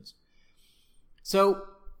Christians. So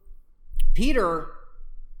Peter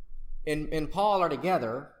and Paul are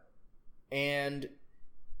together, and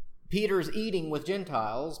Peter's eating with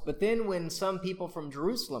Gentiles, but then when some people from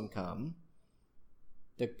Jerusalem come,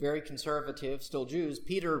 the very conservative, still Jews,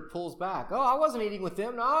 Peter pulls back. Oh, I wasn't eating with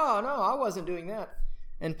them. No, I wasn't doing that.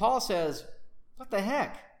 And Paul says, what the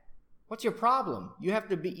heck? What's your problem? You have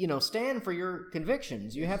to be, stand for your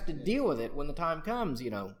convictions. You have to deal with it when the time comes,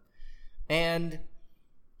 And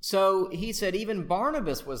so he said even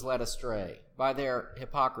Barnabas was led astray by their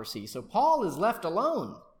hypocrisy. So Paul is left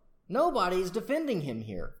alone. Nobody's defending him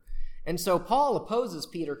here. And so Paul opposes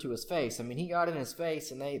Peter to his face. I mean, he got in his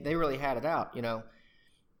face and they really had it out,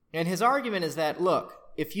 And his argument is that, look,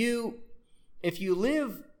 if you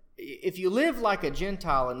live like a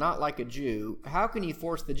Gentile and not like a Jew, how can you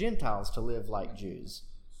force the Gentiles to live like Jews?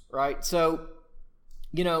 Right? So,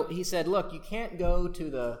 he said, look, you can't go to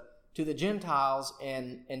the Gentiles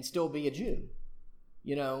and still be a Jew.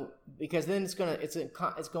 Because then it's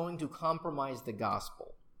going to compromise the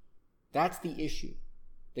gospel. That's the issue.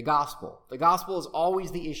 The gospel. The gospel is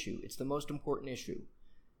always the issue. It's the most important issue.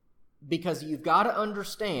 Because you've got to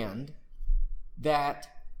understand that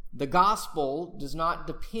the gospel does not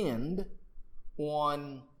depend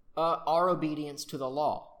on our obedience to the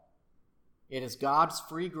law. It is God's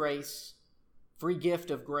free grace, free gift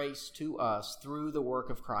of grace to us through the work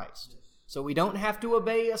of Christ. So we don't have to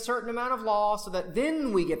obey a certain amount of law so that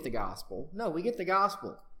then we get the gospel. No, we get the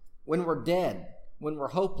gospel when we're dead, when we're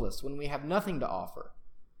hopeless, when we have nothing to offer.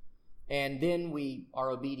 And then we are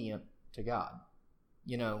obedient to God,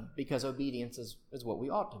 because obedience is what we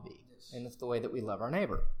ought to be. Yes. And it's the way that we love our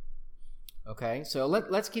neighbor. Okay, so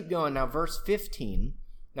let's keep going. Now, verse 15.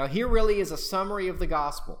 Now, here really is a summary of the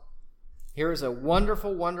gospel. Here is a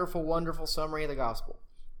wonderful, wonderful, wonderful summary of the gospel.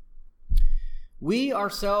 We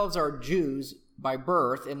ourselves are Jews by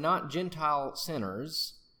birth and not Gentile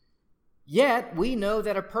sinners. Yet we know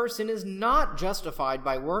that a person is not justified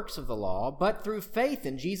by works of the law, but through faith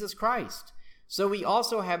in Jesus Christ. So we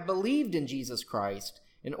also have believed in Jesus Christ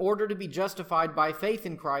in order to be justified by faith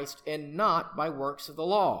in Christ and not by works of the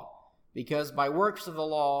law, because by works of the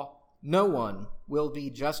law no one will be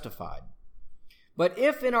justified. But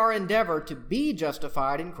if in our endeavor to be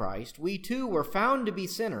justified in Christ, we too were found to be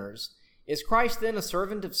sinners, is Christ then a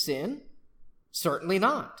servant of sin? Certainly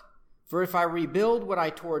not. For if I rebuild what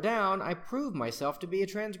I tore down, I prove myself to be a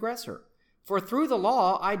transgressor. For through the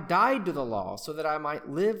law I died to the law, so that I might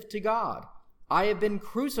live to God. I have been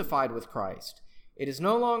crucified with Christ. It is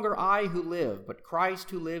no longer I who live, but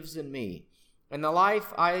Christ who lives in me. And the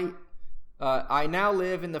life I now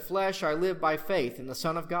live in the flesh, I live by faith in the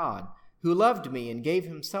Son of God, who loved me and gave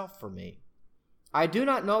himself for me. I do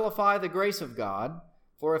not nullify the grace of God,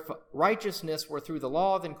 for if righteousness were through the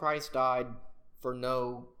law, then Christ died for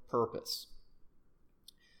no purpose.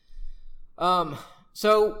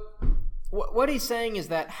 So what he's saying is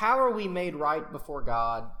that how are we made right before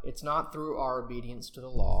God? It's not through our obedience to the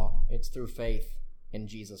law. It's through faith in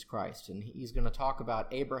Jesus Christ. And he's going to talk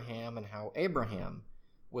about Abraham and how Abraham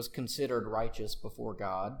was considered righteous before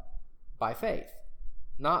God by faith,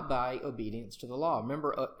 not by obedience to the law.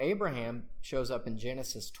 Remember, Abraham shows up in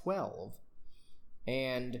Genesis 12,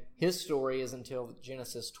 and his story is until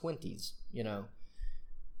Genesis 20s,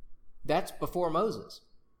 That's before Moses.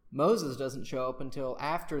 Moses doesn't show up until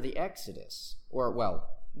after the Exodus,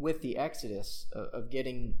 with the Exodus of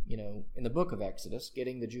getting, in the book of Exodus,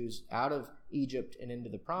 getting the Jews out of Egypt and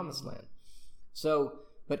into the Promised Land.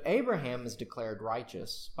 But Abraham is declared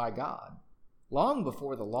righteous by God long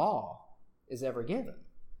before the law is ever given.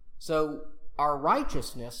 So our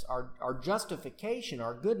righteousness, our justification,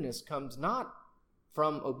 our goodness comes not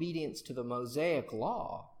from obedience to the Mosaic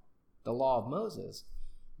law, the law of Moses,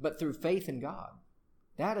 but through faith in God.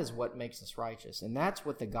 That is what makes us righteous, and that's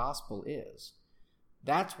what the gospel is.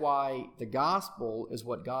 That's why the gospel is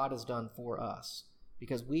what God has done for us,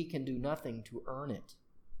 because we can do nothing to earn it.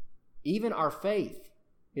 Even our faith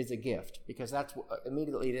is a gift, because that's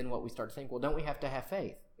immediately then what we start to think, well, don't we have to have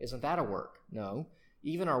faith? Isn't that a work? No.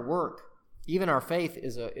 Even our faith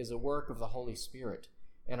is a work of the Holy Spirit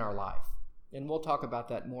in our life. And we'll talk about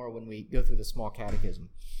that more when we go through the small catechism.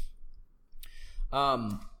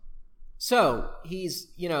 So he's,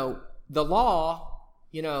 the law,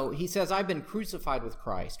 he says, I've been crucified with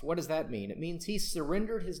Christ. What does that mean? It means he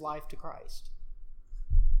surrendered his life to Christ.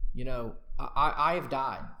 I have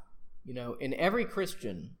died. In every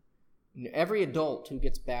Christian, every adult who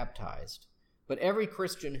gets baptized, but every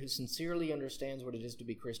Christian who sincerely understands what it is to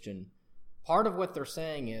be Christian, part of what they're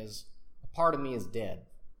saying is, a part of me is dead.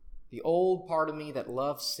 The old part of me that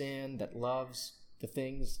loves sin, that loves the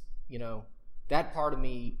things, that part of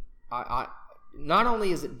me, I not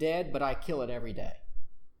only is it dead, but I kill it every day.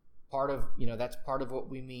 That's part of what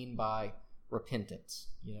we mean by repentance.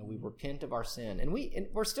 We repent of our sin, and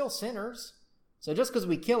we're still sinners. So just because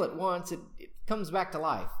we kill it once, it comes back to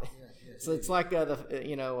life. So it's like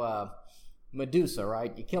Medusa,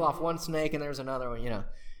 right? You kill off one snake and there's another one,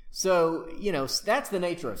 So, that's the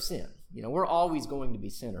nature of sin. We're always going to be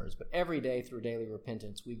sinners, but every day through daily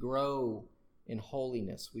repentance, we grow in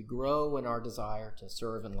holiness. We grow in our desire to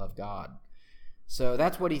serve and love God. So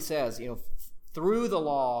that's what he says, through the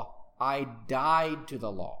law, I died to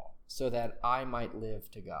the law so that I might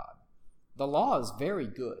live to God. The law is very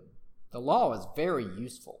good. The law is very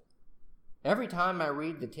useful. Every time I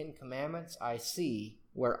read the Ten Commandments, I see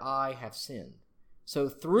where I have sinned. So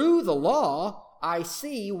through the law, I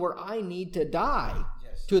see where I need to die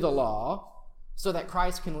to the law so that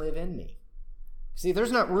Christ can live in me. See,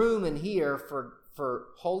 there's not room in here for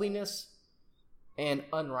holiness and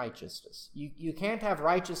unrighteousness. You can't have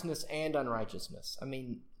righteousness and unrighteousness. I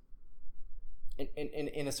mean,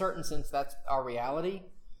 in a certain sense, that's our reality,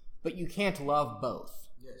 but you can't love both.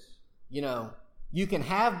 Yes. You can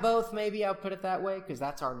have both, maybe I'll put it that way, because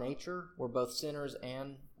that's our nature. We're both sinners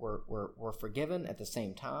and we're forgiven at the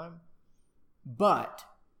same time. But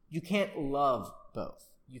you can't love both.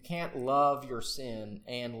 You can't love your sin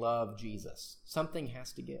and love Jesus. Something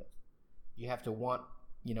has to give. You have to want,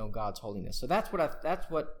 God's holiness. So that's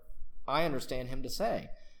what I understand him to say.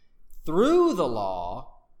 Through the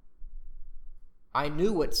law, I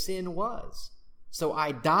knew what sin was. So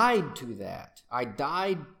I died to that. I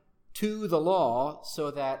died to the law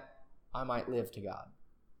so that I might live to God.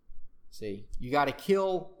 See, you got to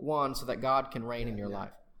kill one so that God can reign in your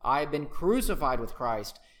life. I have been crucified with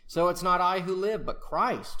Christ, so it's not I who live, but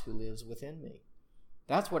Christ who lives within me.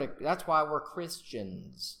 That's why we're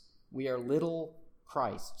Christians. We are little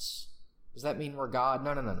Christs. Does that mean we're God?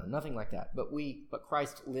 No, nothing like that. But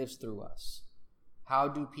Christ lives through us. How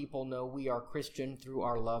do people know we are Christian? Through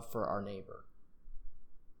our love for our neighbor.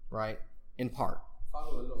 Right? In part.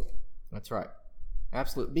 Follow the law. That's right.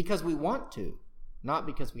 Absolutely. Because we want to, not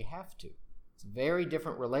because we have to. It's a very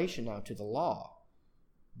different relation now to the law.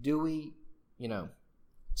 Do we,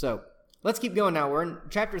 So, let's keep going now. We're in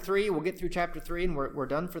chapter 3. We'll get through chapter 3, and we're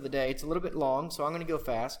done for the day. It's a little bit long, so I'm going to go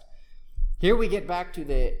fast. Here we get back to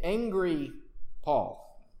the angry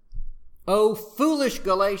Paul. O foolish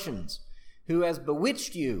Galatians, who has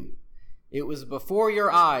bewitched you? It was before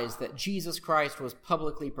your eyes that Jesus Christ was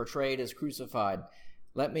publicly portrayed as crucified.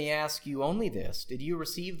 Let me ask you only this. Did you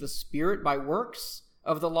receive the Spirit by works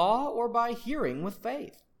of the law or by hearing with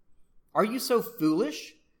faith? Are you so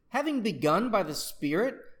foolish? Having begun by the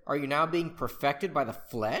Spirit, are you now being perfected by the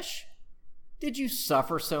flesh? Did you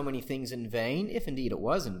suffer so many things in vain, if indeed it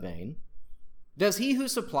was in vain? Does he who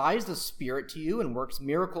supplies the Spirit to you and works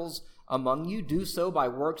miracles among you do so by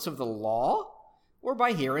works of the law or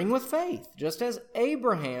by hearing with faith, just as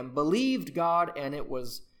Abraham believed God and it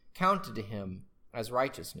was counted to him as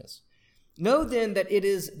righteousness? Know then that it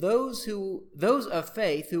is those of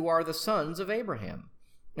faith who are the sons of Abraham.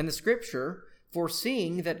 And the Scripture,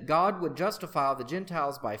 foreseeing that God would justify the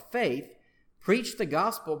Gentiles by faith, preached the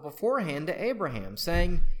gospel beforehand to Abraham,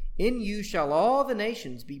 saying, In you shall all the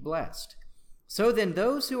nations be blessed. So then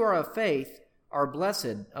those who are of faith are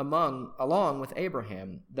blessed along with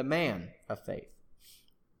Abraham, the man of faith.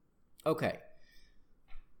 Okay.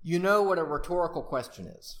 You know what a rhetorical question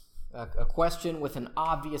is. A question with an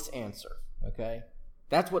obvious answer, okay?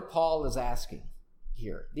 That's what Paul is asking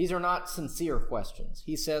here. These are not sincere questions.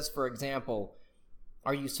 He says, for example,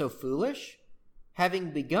 are you so foolish?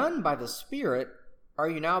 Having begun by the Spirit, are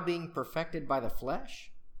you now being perfected by the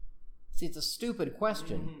flesh? See, it's a stupid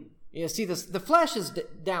question. Mm-hmm. You see, the flesh is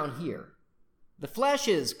down here. The flesh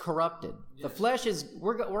is corrupted. Yes. The flesh is,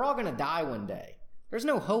 we're all going to die one day. There's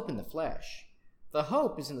no hope in the flesh. The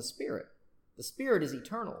hope is in the Spirit. The Spirit is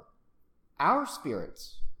eternal. Our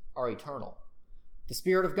spirits are eternal. The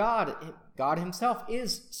Spirit of God, God himself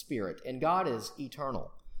is Spirit, and God is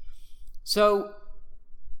eternal. So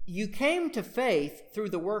you came to faith through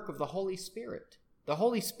the work of the Holy Spirit. The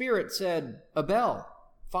Holy Spirit said, Abel,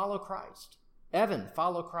 follow Christ. Evan,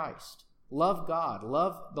 follow Christ. Love God.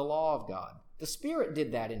 Love the law of God. The Spirit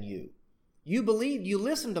did that in you. You believed, you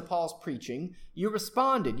listened to Paul's preaching, you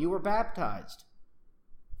responded, you were baptized.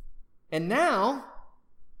 And now,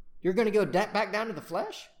 you're going to go back down to the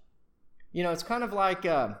flesh? You know, it's kind of like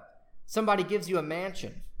somebody gives you a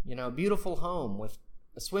mansion, you know, a beautiful home with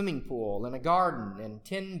a swimming pool and a garden and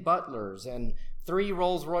 10 butlers and 3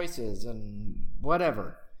 Rolls Royces and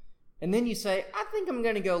whatever. And then you say, I think I'm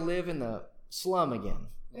going to go live in the slum again.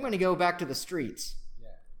 I'm going to go back to the streets. Yeah.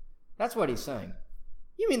 That's what he's saying.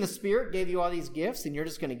 You mean the Spirit gave you all these gifts and you're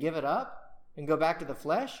just going to give it up and go back to the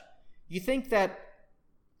flesh? You think that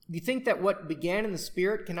what began in the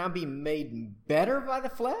Spirit can now be made better by the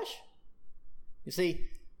flesh? You see,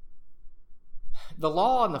 the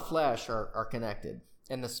law and the flesh are connected,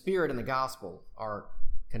 and the Spirit and the gospel are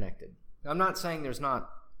connected. I'm not saying there's not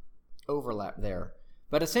overlap there,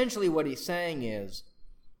 but essentially what he's saying is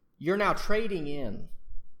you're now trading in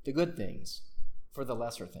the good things for the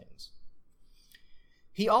lesser things.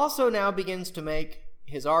 He also now begins to make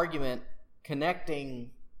his argument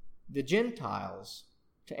connecting the Gentiles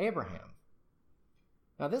to Abraham.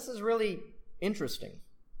 Now this is really interesting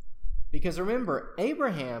because remember,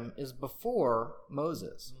 Abraham is before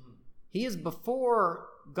Moses. He is before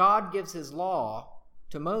God gives his law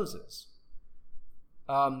to Moses.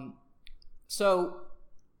 So,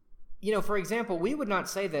 you know, for example, we would not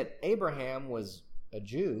say that Abraham was a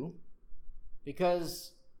Jew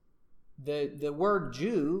because the word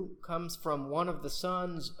Jew comes from one of the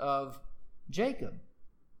sons of Jacob.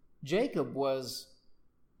 Jacob was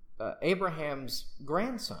Abraham's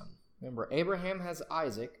grandson. Remember, Abraham has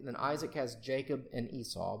Isaac, and then Isaac has Jacob and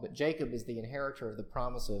Esau, but Jacob is the inheritor of the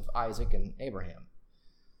promise of Isaac and Abraham.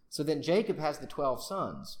 So then Jacob has the 12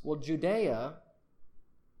 sons. Well, Judah,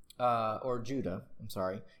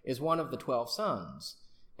 is one of the 12 sons.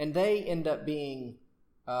 And they end up being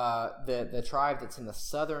the tribe that's in the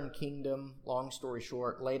southern kingdom, long story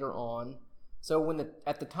short, later on. So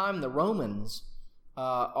at the time the Romans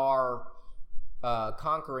are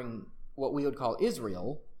conquering what we would call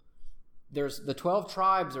Israel, there's the 12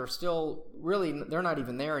 tribes are still really, they're not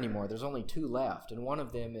even there anymore. There's only 2 left, and one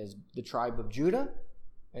of them is the tribe of Judah,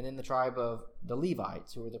 and then the tribe of the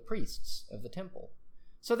Levites, who are the priests of the temple.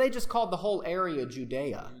 So they just called the whole area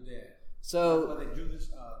Judea. So where the Judas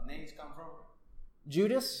names come from?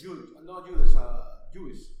 Judas?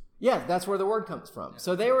 Jewish. Yeah, that's where the word comes from. Yeah.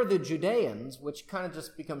 So they were the Judeans, which kind of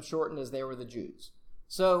just becomes shortened as they were the Jews.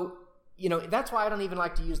 So, you know, that's why I don't even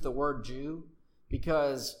like to use the word Jew,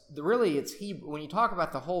 because really it's Hebrew. When you talk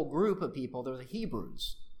about the whole group of people, they're the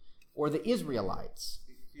Hebrews or the Israelites.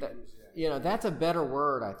 You know, that's a better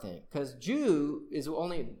word, I think, because Jew is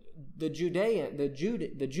only the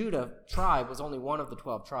Judah tribe was only one of the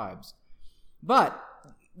 12 tribes. But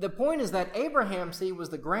the point is that Abraham, see, was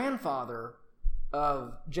the grandfather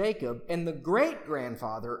of Jacob and the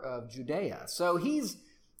great-grandfather of Judea. So he's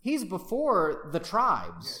before the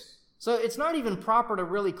tribes. Yes. So it's not even proper to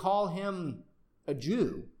really call him a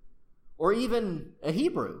Jew or even a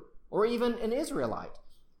Hebrew or even an Israelite.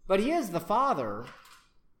 But he is the father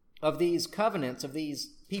of these covenants, of these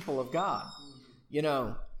people of God. You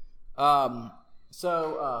know,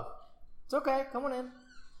 so it's okay. Come on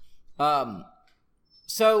in.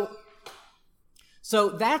 So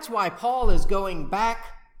that's why Paul is going back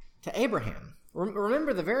to Abraham.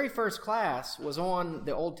 Remember, the very first class was on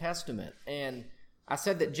the Old Testament, and I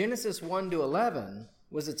said that Genesis 1 to 11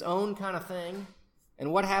 was its own kind of thing,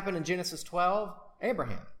 and what happened in Genesis 12?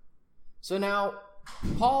 Abraham. So now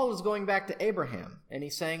Paul is going back to Abraham, and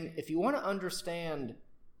he's saying, if you want to understand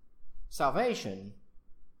salvation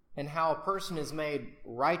and how a person is made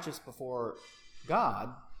righteous before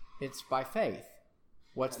God, it's by faith.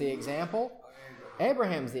 What's the example?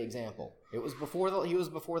 Abraham's the example. He was before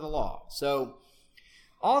the law. So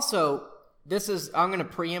also, I'm going to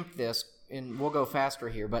preempt this, and we'll go faster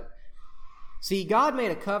here, but see, God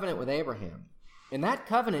made a covenant with Abraham, and that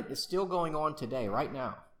covenant is still going on today, right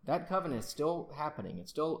now. That covenant is still happening.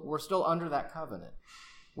 We're still under that covenant,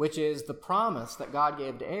 which is the promise that God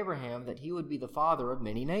gave to Abraham that he would be the father of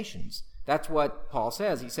many nations. That's what Paul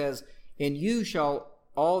says. He says, "In you shall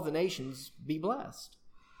all the nations be blessed."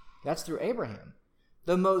 That's through Abraham.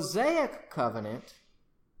 The Mosaic covenant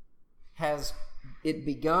has it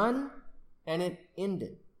begun and it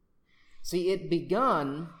ended. See, it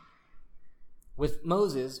begun with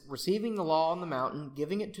Moses receiving the law on the mountain,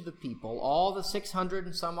 giving it to the people, all the 600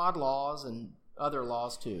 and some odd laws and other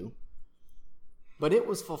laws too. But it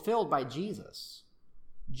was fulfilled by Jesus.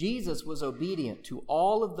 Jesus was obedient to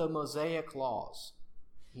all of the Mosaic laws.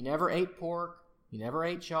 He never ate pork. He never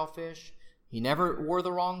ate shellfish. He never wore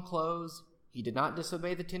the wrong clothes. He did not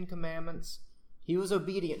disobey the 10 Commandments. He was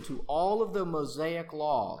obedient to all of the Mosaic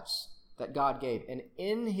laws that God gave. And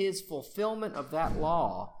in his fulfillment of that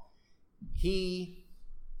law, he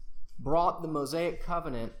brought the Mosaic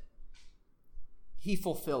covenant. He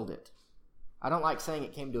fulfilled it. I don't like saying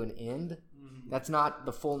it came to an end. That's not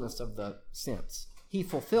the fullness of the sense. He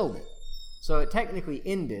fulfilled it. So it technically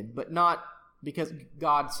ended, but not because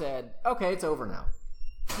God said, okay, it's over now.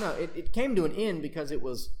 No, it came to an end because it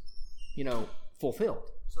was, fulfilled.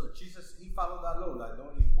 So Jesus, he followed that law, like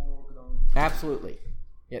don't eat pork, don't... Absolutely.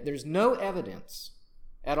 Yeah, there's no evidence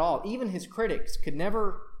at all. Even his critics could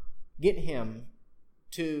never get him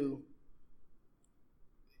to...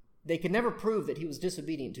 They could never prove that he was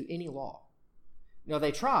disobedient to any law. No,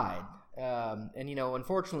 they tried. And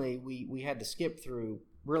unfortunately, we had to skip through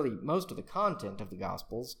really most of the content of the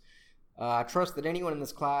Gospels. I trust that anyone in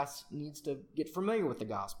this class needs to get familiar with the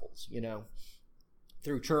Gospels,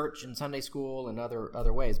 through church and Sunday school and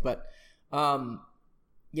other ways. But,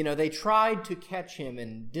 they tried to catch him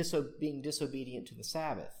in being disobedient to the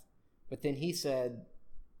Sabbath. But then he said,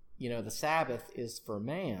 the Sabbath is for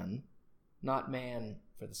man, not man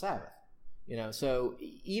for the Sabbath. So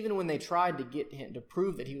even when they tried to get him to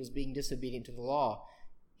prove that he was being disobedient to the law,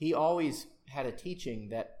 he always had a teaching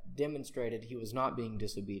that demonstrated he was not being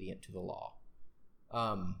disobedient to the law.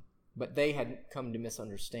 But they had come to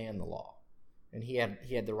misunderstand the law, and he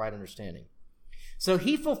had the right understanding. So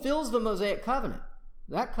he fulfills the Mosaic covenant.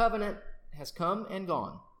 That covenant has come and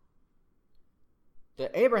gone.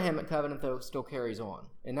 The Abrahamic covenant, though, still carries on,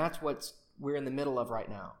 and that's what we're in the middle of right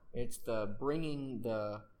now. It's the bringing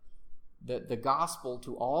the gospel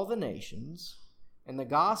to all the nations, and the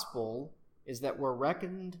gospel is that we're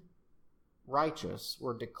reckoned righteous,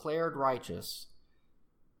 we're declared righteous.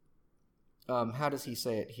 How does he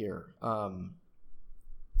say it here?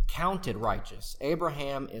 Counted righteous.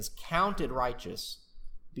 Abraham is counted righteous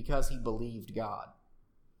because he believed God.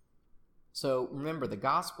 So remember, the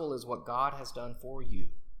gospel is what God has done for you.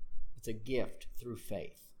 It's a gift through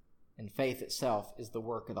faith, and faith itself is the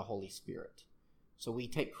work of the Holy Spirit. So we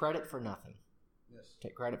take credit for nothing. Yes.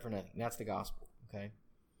 Take credit for nothing. That's the gospel.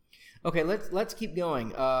 Okay, let's keep going.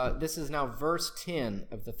 This is now verse 10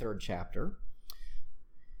 of the 3rd chapter.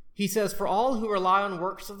 He says, "For all who rely on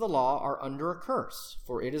works of the law are under a curse.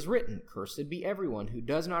 For it is written, 'Cursed be everyone who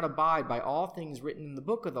does not abide by all things written in the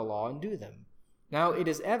book of the law and do them.' Now it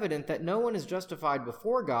is evident that no one is justified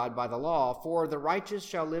before God by the law, for the righteous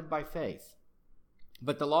shall live by faith.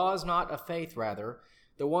 But the law is not of faith, rather.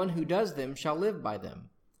 The one who does them shall live by them.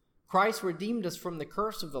 Christ redeemed us from the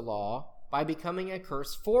curse of the law by becoming a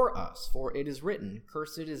curse for us. For it is written,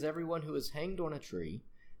 'Cursed is everyone who is hanged on a tree,'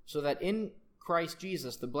 so that in Christ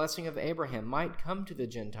Jesus the blessing of Abraham might come to the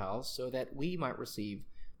Gentiles so that we might receive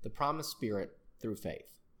the promised Spirit through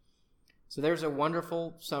faith. So there's a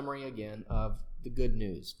wonderful summary again of the good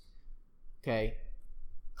news. Okay?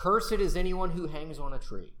 Cursed is anyone who hangs on a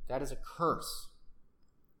tree. That is a curse.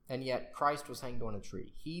 And yet Christ was hanged on a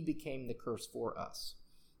tree. He became the curse for us.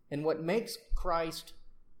 And what makes Christ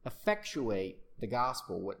effectuate the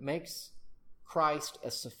gospel, what makes Christ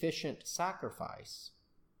a sufficient sacrifice,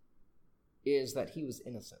 is that he was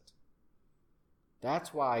innocent.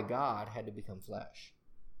 That's why God had to become flesh.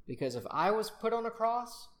 Because if I was put on a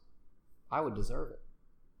cross, I would deserve it.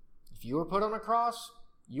 If you were put on a cross,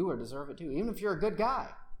 you would deserve it too, even if you're a good guy.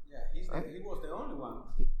 Yeah, he was the only one.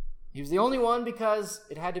 He was the only one because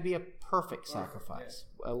it had to be a perfect sacrifice,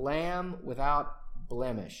 a lamb without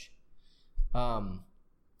blemish.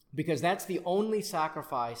 Because that's the only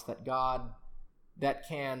sacrifice that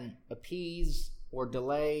can appease or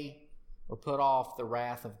delay or put off the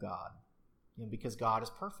wrath of God. Because God is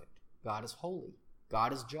perfect. God is holy.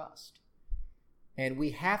 God is just. And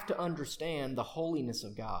we have to understand the holiness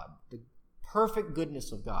of God, the perfect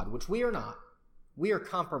goodness of God, which we are not. We are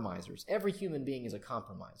compromisers. Every human being is a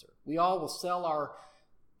compromiser. We all will sell our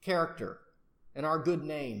character and our good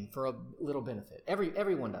name for a little benefit.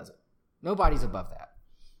 Everyone does it. Nobody's above that.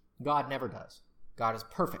 God never does. God is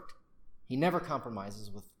perfect. He never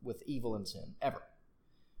compromises with evil and sin, ever.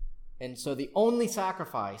 And so the only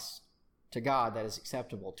sacrifice to God that is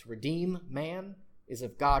acceptable to redeem man is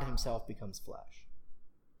if God himself becomes flesh.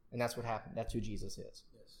 And that's what happened. That's who Jesus is.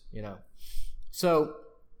 Yes.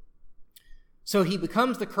 So he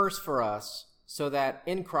becomes the curse for us so that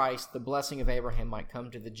in Christ the blessing of Abraham might come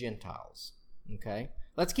to the Gentiles. Okay?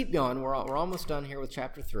 Let's keep going. We're almost done here with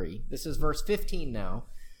chapter 3. This is verse 15 now.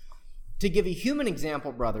 To give a human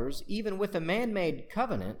example, brothers, even with a man-made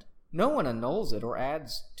covenant, no one annuls it or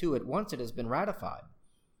adds to it once it has been ratified.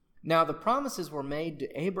 Now the promises were made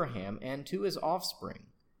to Abraham and to his offspring.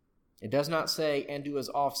 It does not say, and to his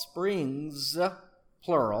offsprings,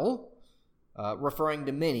 plural, referring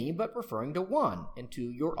to many, but referring to one, and to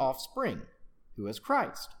your offspring, who is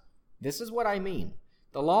Christ. This is what I mean.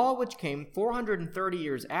 The law which came 430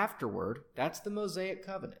 years afterward, that's the Mosaic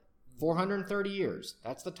covenant. 430 years.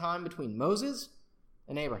 That's the time between Moses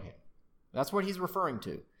and Abraham. That's what he's referring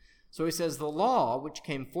to. So he says, the law, which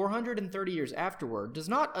came 430 years afterward, does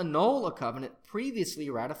not annul a covenant previously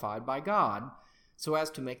ratified by God, so as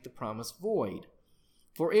to make the promise void.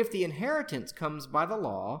 For if the inheritance comes by the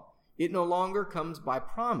law, it no longer comes by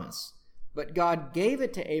promise, but God gave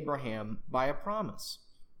it to Abraham by a promise.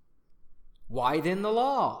 Why then the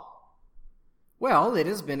law? Well, it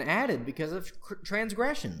has been added because of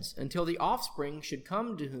transgressions, until the offspring should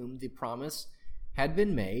come to whom the promise had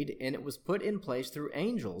been made, and it was put in place through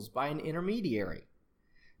angels by an intermediary.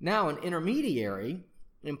 Now, an intermediary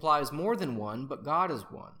implies more than one, but God is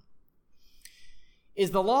one.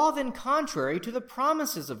 Is the law then contrary to the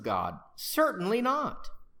promises of God? Certainly not.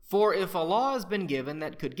 For if a law has been given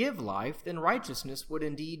that could give life, then righteousness would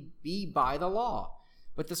indeed be by the law.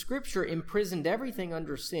 But the Scripture imprisoned everything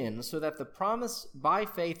under sin, so that the promise by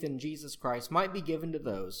faith in Jesus Christ might be given to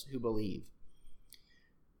those who believe.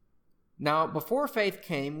 Now, before faith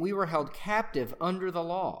came, we were held captive under the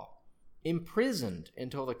law, imprisoned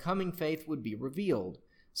until the coming faith would be revealed.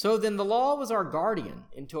 So then the law was our guardian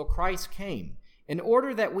until Christ came, in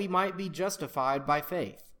order that we might be justified by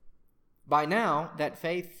faith. By now that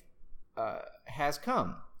faith has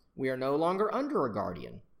come, we are no longer under a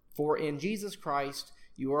guardian. For in Jesus Christ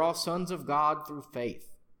you are all sons of God through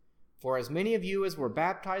faith. For as many of you as were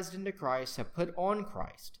baptized into Christ have put on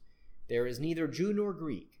Christ. There is neither Jew nor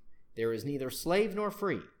Greek. There is neither slave nor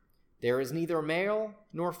free. There is neither male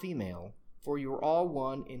nor female, for you are all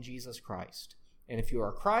one in Jesus Christ. And if you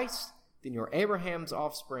are Christ, then you are Abraham's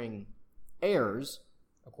offspring, heirs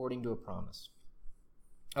according to a promise.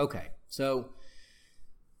 Okay, so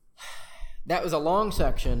that was a long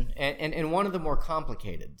section and one of the more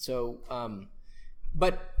complicated. So,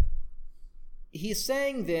 but he's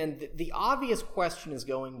saying then that the obvious question is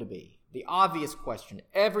going to be, the obvious question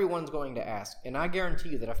everyone's going to ask, and I guarantee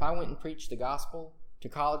you that if I went and preached the gospel to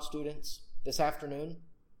college students this afternoon,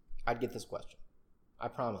 I'd get this question. I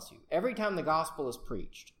promise you. Every time the gospel is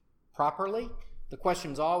preached properly, the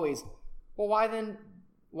question's always, well, why then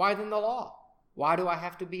the law? Why do I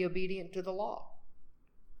have to be obedient to the law?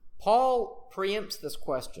 Paul preempts this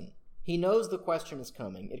question. He knows the question is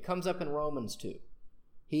coming. It comes up in Romans 2.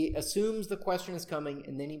 He assumes the question is coming,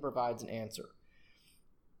 and then he provides an answer.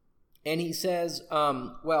 And he says,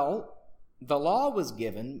 well, the law was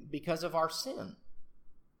given because of our sin.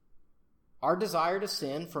 Our desire to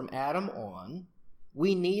sin from Adam on,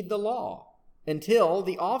 we need the law. until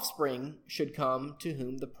the offspring should come to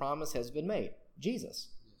whom the promise has been made, Jesus.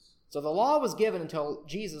 So the law was given until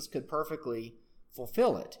Jesus could perfectly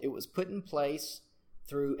fulfill it. It was put in place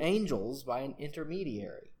through angels by an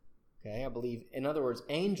intermediary. Okay, I believe, in other words,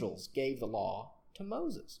 angels gave the law to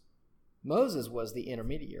Moses. Moses was the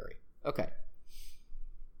intermediary. Okay.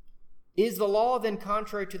 Is the law then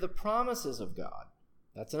contrary to the promises of God?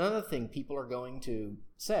 That's another thing people are going to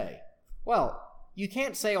say. Well, you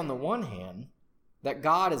can't say on the one hand that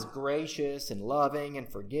God is gracious and loving and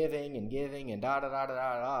forgiving and giving and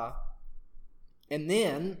da-da-da-da-da-da. And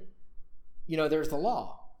then, there's the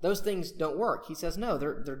law. Those things don't work. He says, no,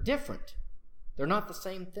 they're different. They're not the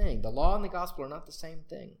same thing. The law and the gospel are not the same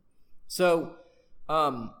thing. So,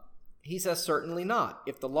 he says, certainly not.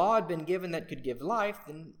 If the law had been given that could give life,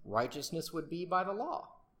 then righteousness would be by the law.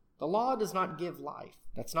 The law does not give life.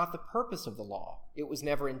 That's not the purpose of the law. It was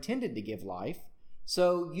never intended to give life.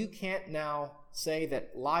 So you can't now say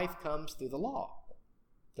that life comes through the law.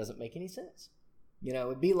 Doesn't make any sense.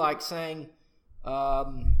 It'd be like saying,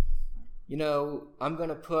 I'm going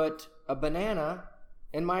to put a banana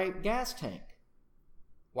in my gas tank.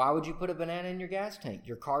 Why would you put a banana in your gas tank?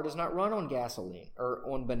 Your car does not run on gasoline or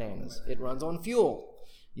on bananas. It runs on fuel.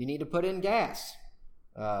 You need to put in gas.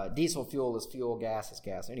 Diesel fuel is fuel, gas is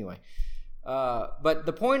gas. Anyway, but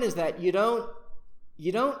the point is that you don't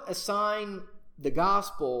assign the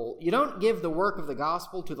gospel, you don't give the work of the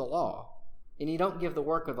gospel to the law, and you don't give the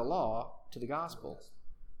work of the law to the gospel.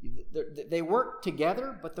 They work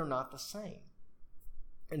together, but they're not the same.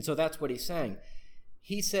 And so that's what he's saying.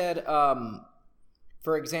 He said,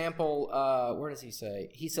 for example, where does he say?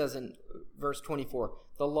 He says in verse 24,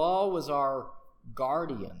 the law was our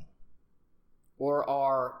guardian, or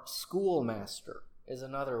our schoolmaster is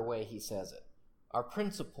another way he says it. Our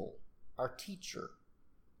principal, our teacher,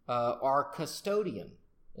 our custodian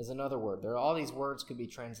is another word. All these words could be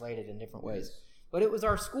translated in different ways. But it was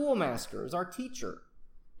our schoolmaster, it was our teacher,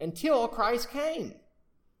 until Christ came.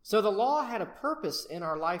 So the law had a purpose in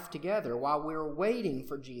our life together while we were waiting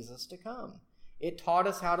for Jesus to come. It taught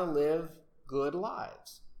us how to live good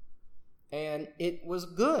lives. And it was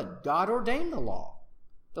good. God ordained the law.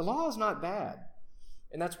 The law is not bad.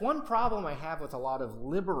 And that's one problem I have with a lot of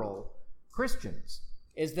liberal Christians,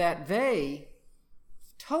 is that they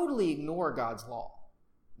totally ignore God's law.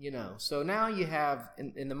 So now you have,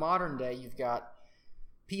 in the modern day, you've got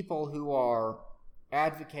people who are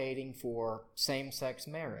advocating for same-sex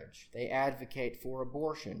marriage. They advocate for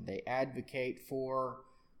abortion. They advocate for,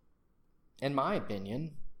 in my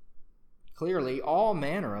opinion, clearly all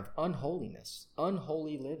manner of unholiness,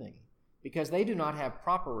 unholy living, because they do not have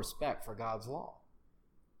proper respect for God's law.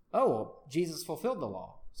 Oh, well, Jesus fulfilled the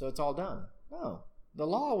law, so it's all done. No, the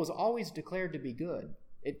law was always declared to be good.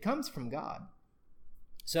 It comes from God.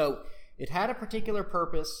 So it had a particular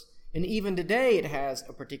purpose, and even today it has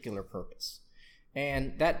a particular purpose.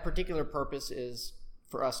 And that particular purpose is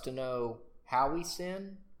for us to know how we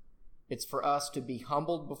sin. It's for us to be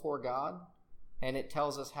humbled before God, and it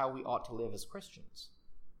tells us how we ought to live as Christians.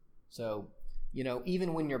 So,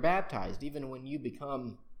 even when you're baptized, even when you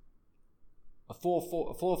become a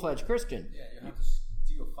full-fledged Christian, you have to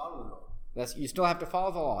still follow the law. You still have to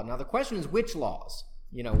follow the law. Now, the question is which laws?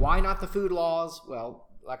 Why not the food laws? Well,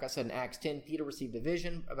 like I said in Acts 10, Peter received a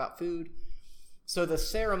vision about food. So the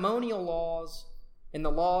ceremonial laws and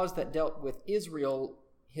the laws that dealt with Israel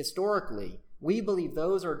historically, we believe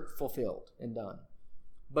those are fulfilled and done.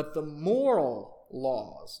 But the moral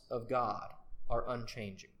laws of God are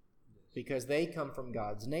unchanging because they come from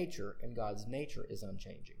God's nature, and God's nature is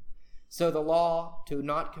unchanging. So the law to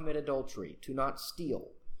not commit adultery, to not steal,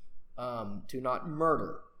 to not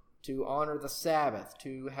murder, to honor the Sabbath,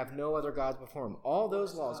 to have no other gods before him, all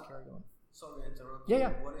those laws carry on. Sorry to interrupt. Yeah.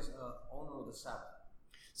 What is honor of the Sabbath?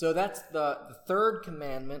 So that's the third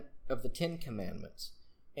commandment of the 10 Commandments.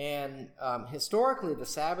 And historically, the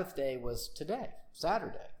Sabbath day was today,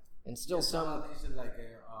 Saturday. And still some... Is it like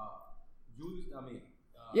Jews?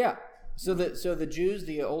 Yeah. So the Jews,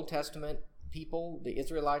 the Old Testament people, the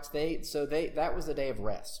Israelites, that was the day of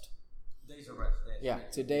rest. Days of rest. Yeah,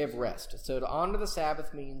 it's a day of rest. So to honor the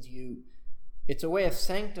Sabbath means it's a way of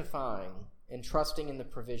sanctifying and trusting in the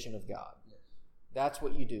provision of God. Yes. That's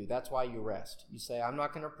what you do. That's why you rest. You say, I'm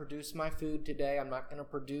not going to produce my food today. I'm not going to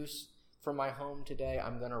produce from my home today.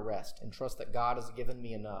 I'm going to rest and trust that God has given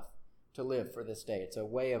me enough to live for this day. It's a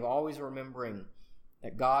way of always remembering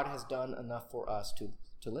that God has done enough for us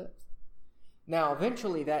to live. Now,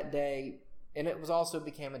 eventually that day, and it also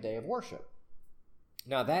became a day of worship.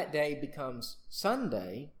 Now, that day becomes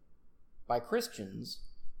Sunday by Christians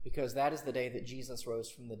because that is the day that Jesus rose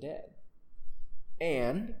from the dead.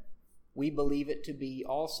 And we believe it to be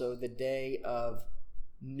also the day of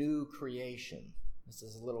new creation. This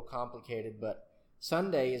is a little complicated, but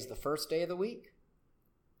Sunday is the first day of the week,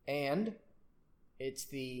 and it's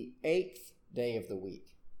the 8th day of the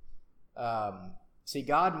week. See,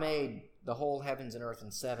 God made the whole heavens and earth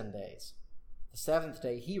in 7 days. The 7th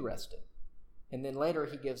day, he rested. And then later,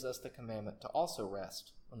 he gives us the commandment to also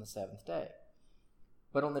rest on the 7th day.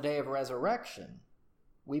 But on the day of resurrection,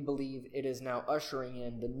 we believe it is now ushering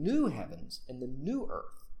in the new heavens and the new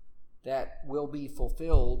earth that will be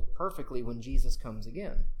fulfilled perfectly when Jesus comes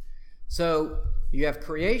again. So you have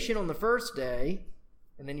creation on the first day,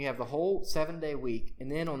 and then you have the whole 7-day week,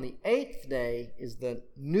 and then on the 8th day is the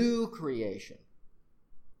new creation,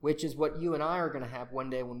 which is what you and I are going to have one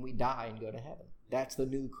day when we die and go to heaven. That's the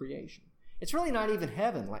new creation. It's really not even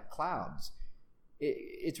heaven like clouds.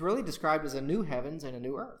 It's really described as a new heavens and a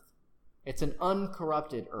new earth. It's an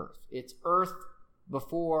uncorrupted earth. It's earth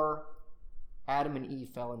before Adam and Eve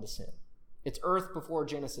fell into sin. It's earth before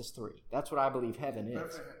Genesis 3. That's what I believe heaven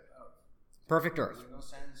is. Perfect earth. No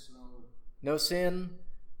sense, No sin,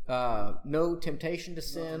 no temptation to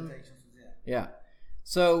sin. temptations, Yeah.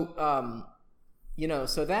 So,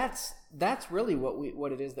 so that's really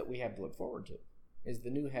what it is that we have to look forward to, is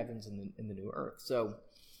the new heavens and the new earth. So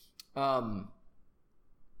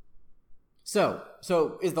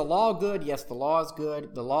is the law good? Yes, the law is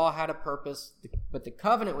good. The law had a purpose, but the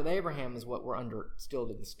covenant with Abraham is what we're under still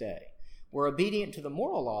to this day. We're obedient to the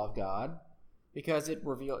moral law of God because it's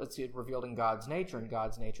revealed in God's nature, and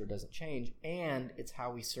God's nature doesn't change, and it's how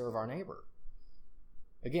we serve our neighbor.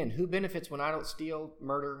 Again, who benefits when I don't steal,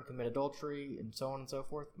 murder, and commit adultery, and so on and so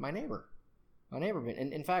forth? My neighbor.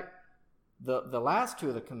 And in fact, the last two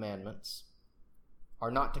of the commandments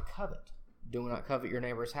are not to covet. Do not covet your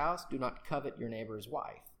neighbor's house. Do not covet your neighbor's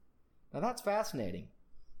wife. Now that's fascinating.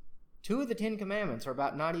 2 of the 10 commandments are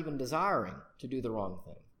about not even desiring to do the wrong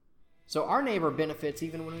thing. So our neighbor benefits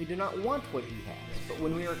even when we do not want what he has, but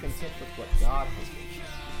when we are content with what God has given us.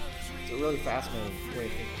 It's a really fascinating way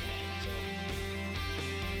of thinking about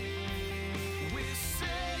it. We say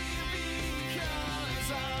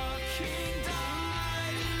because our King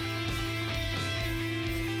died,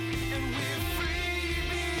 and we're free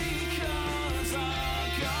because our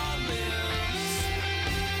God lives.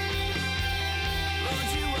 Lord,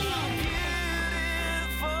 you are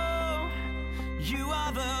beautiful. You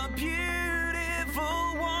are the beautiful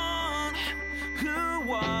one who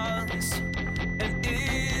was and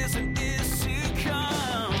is and is.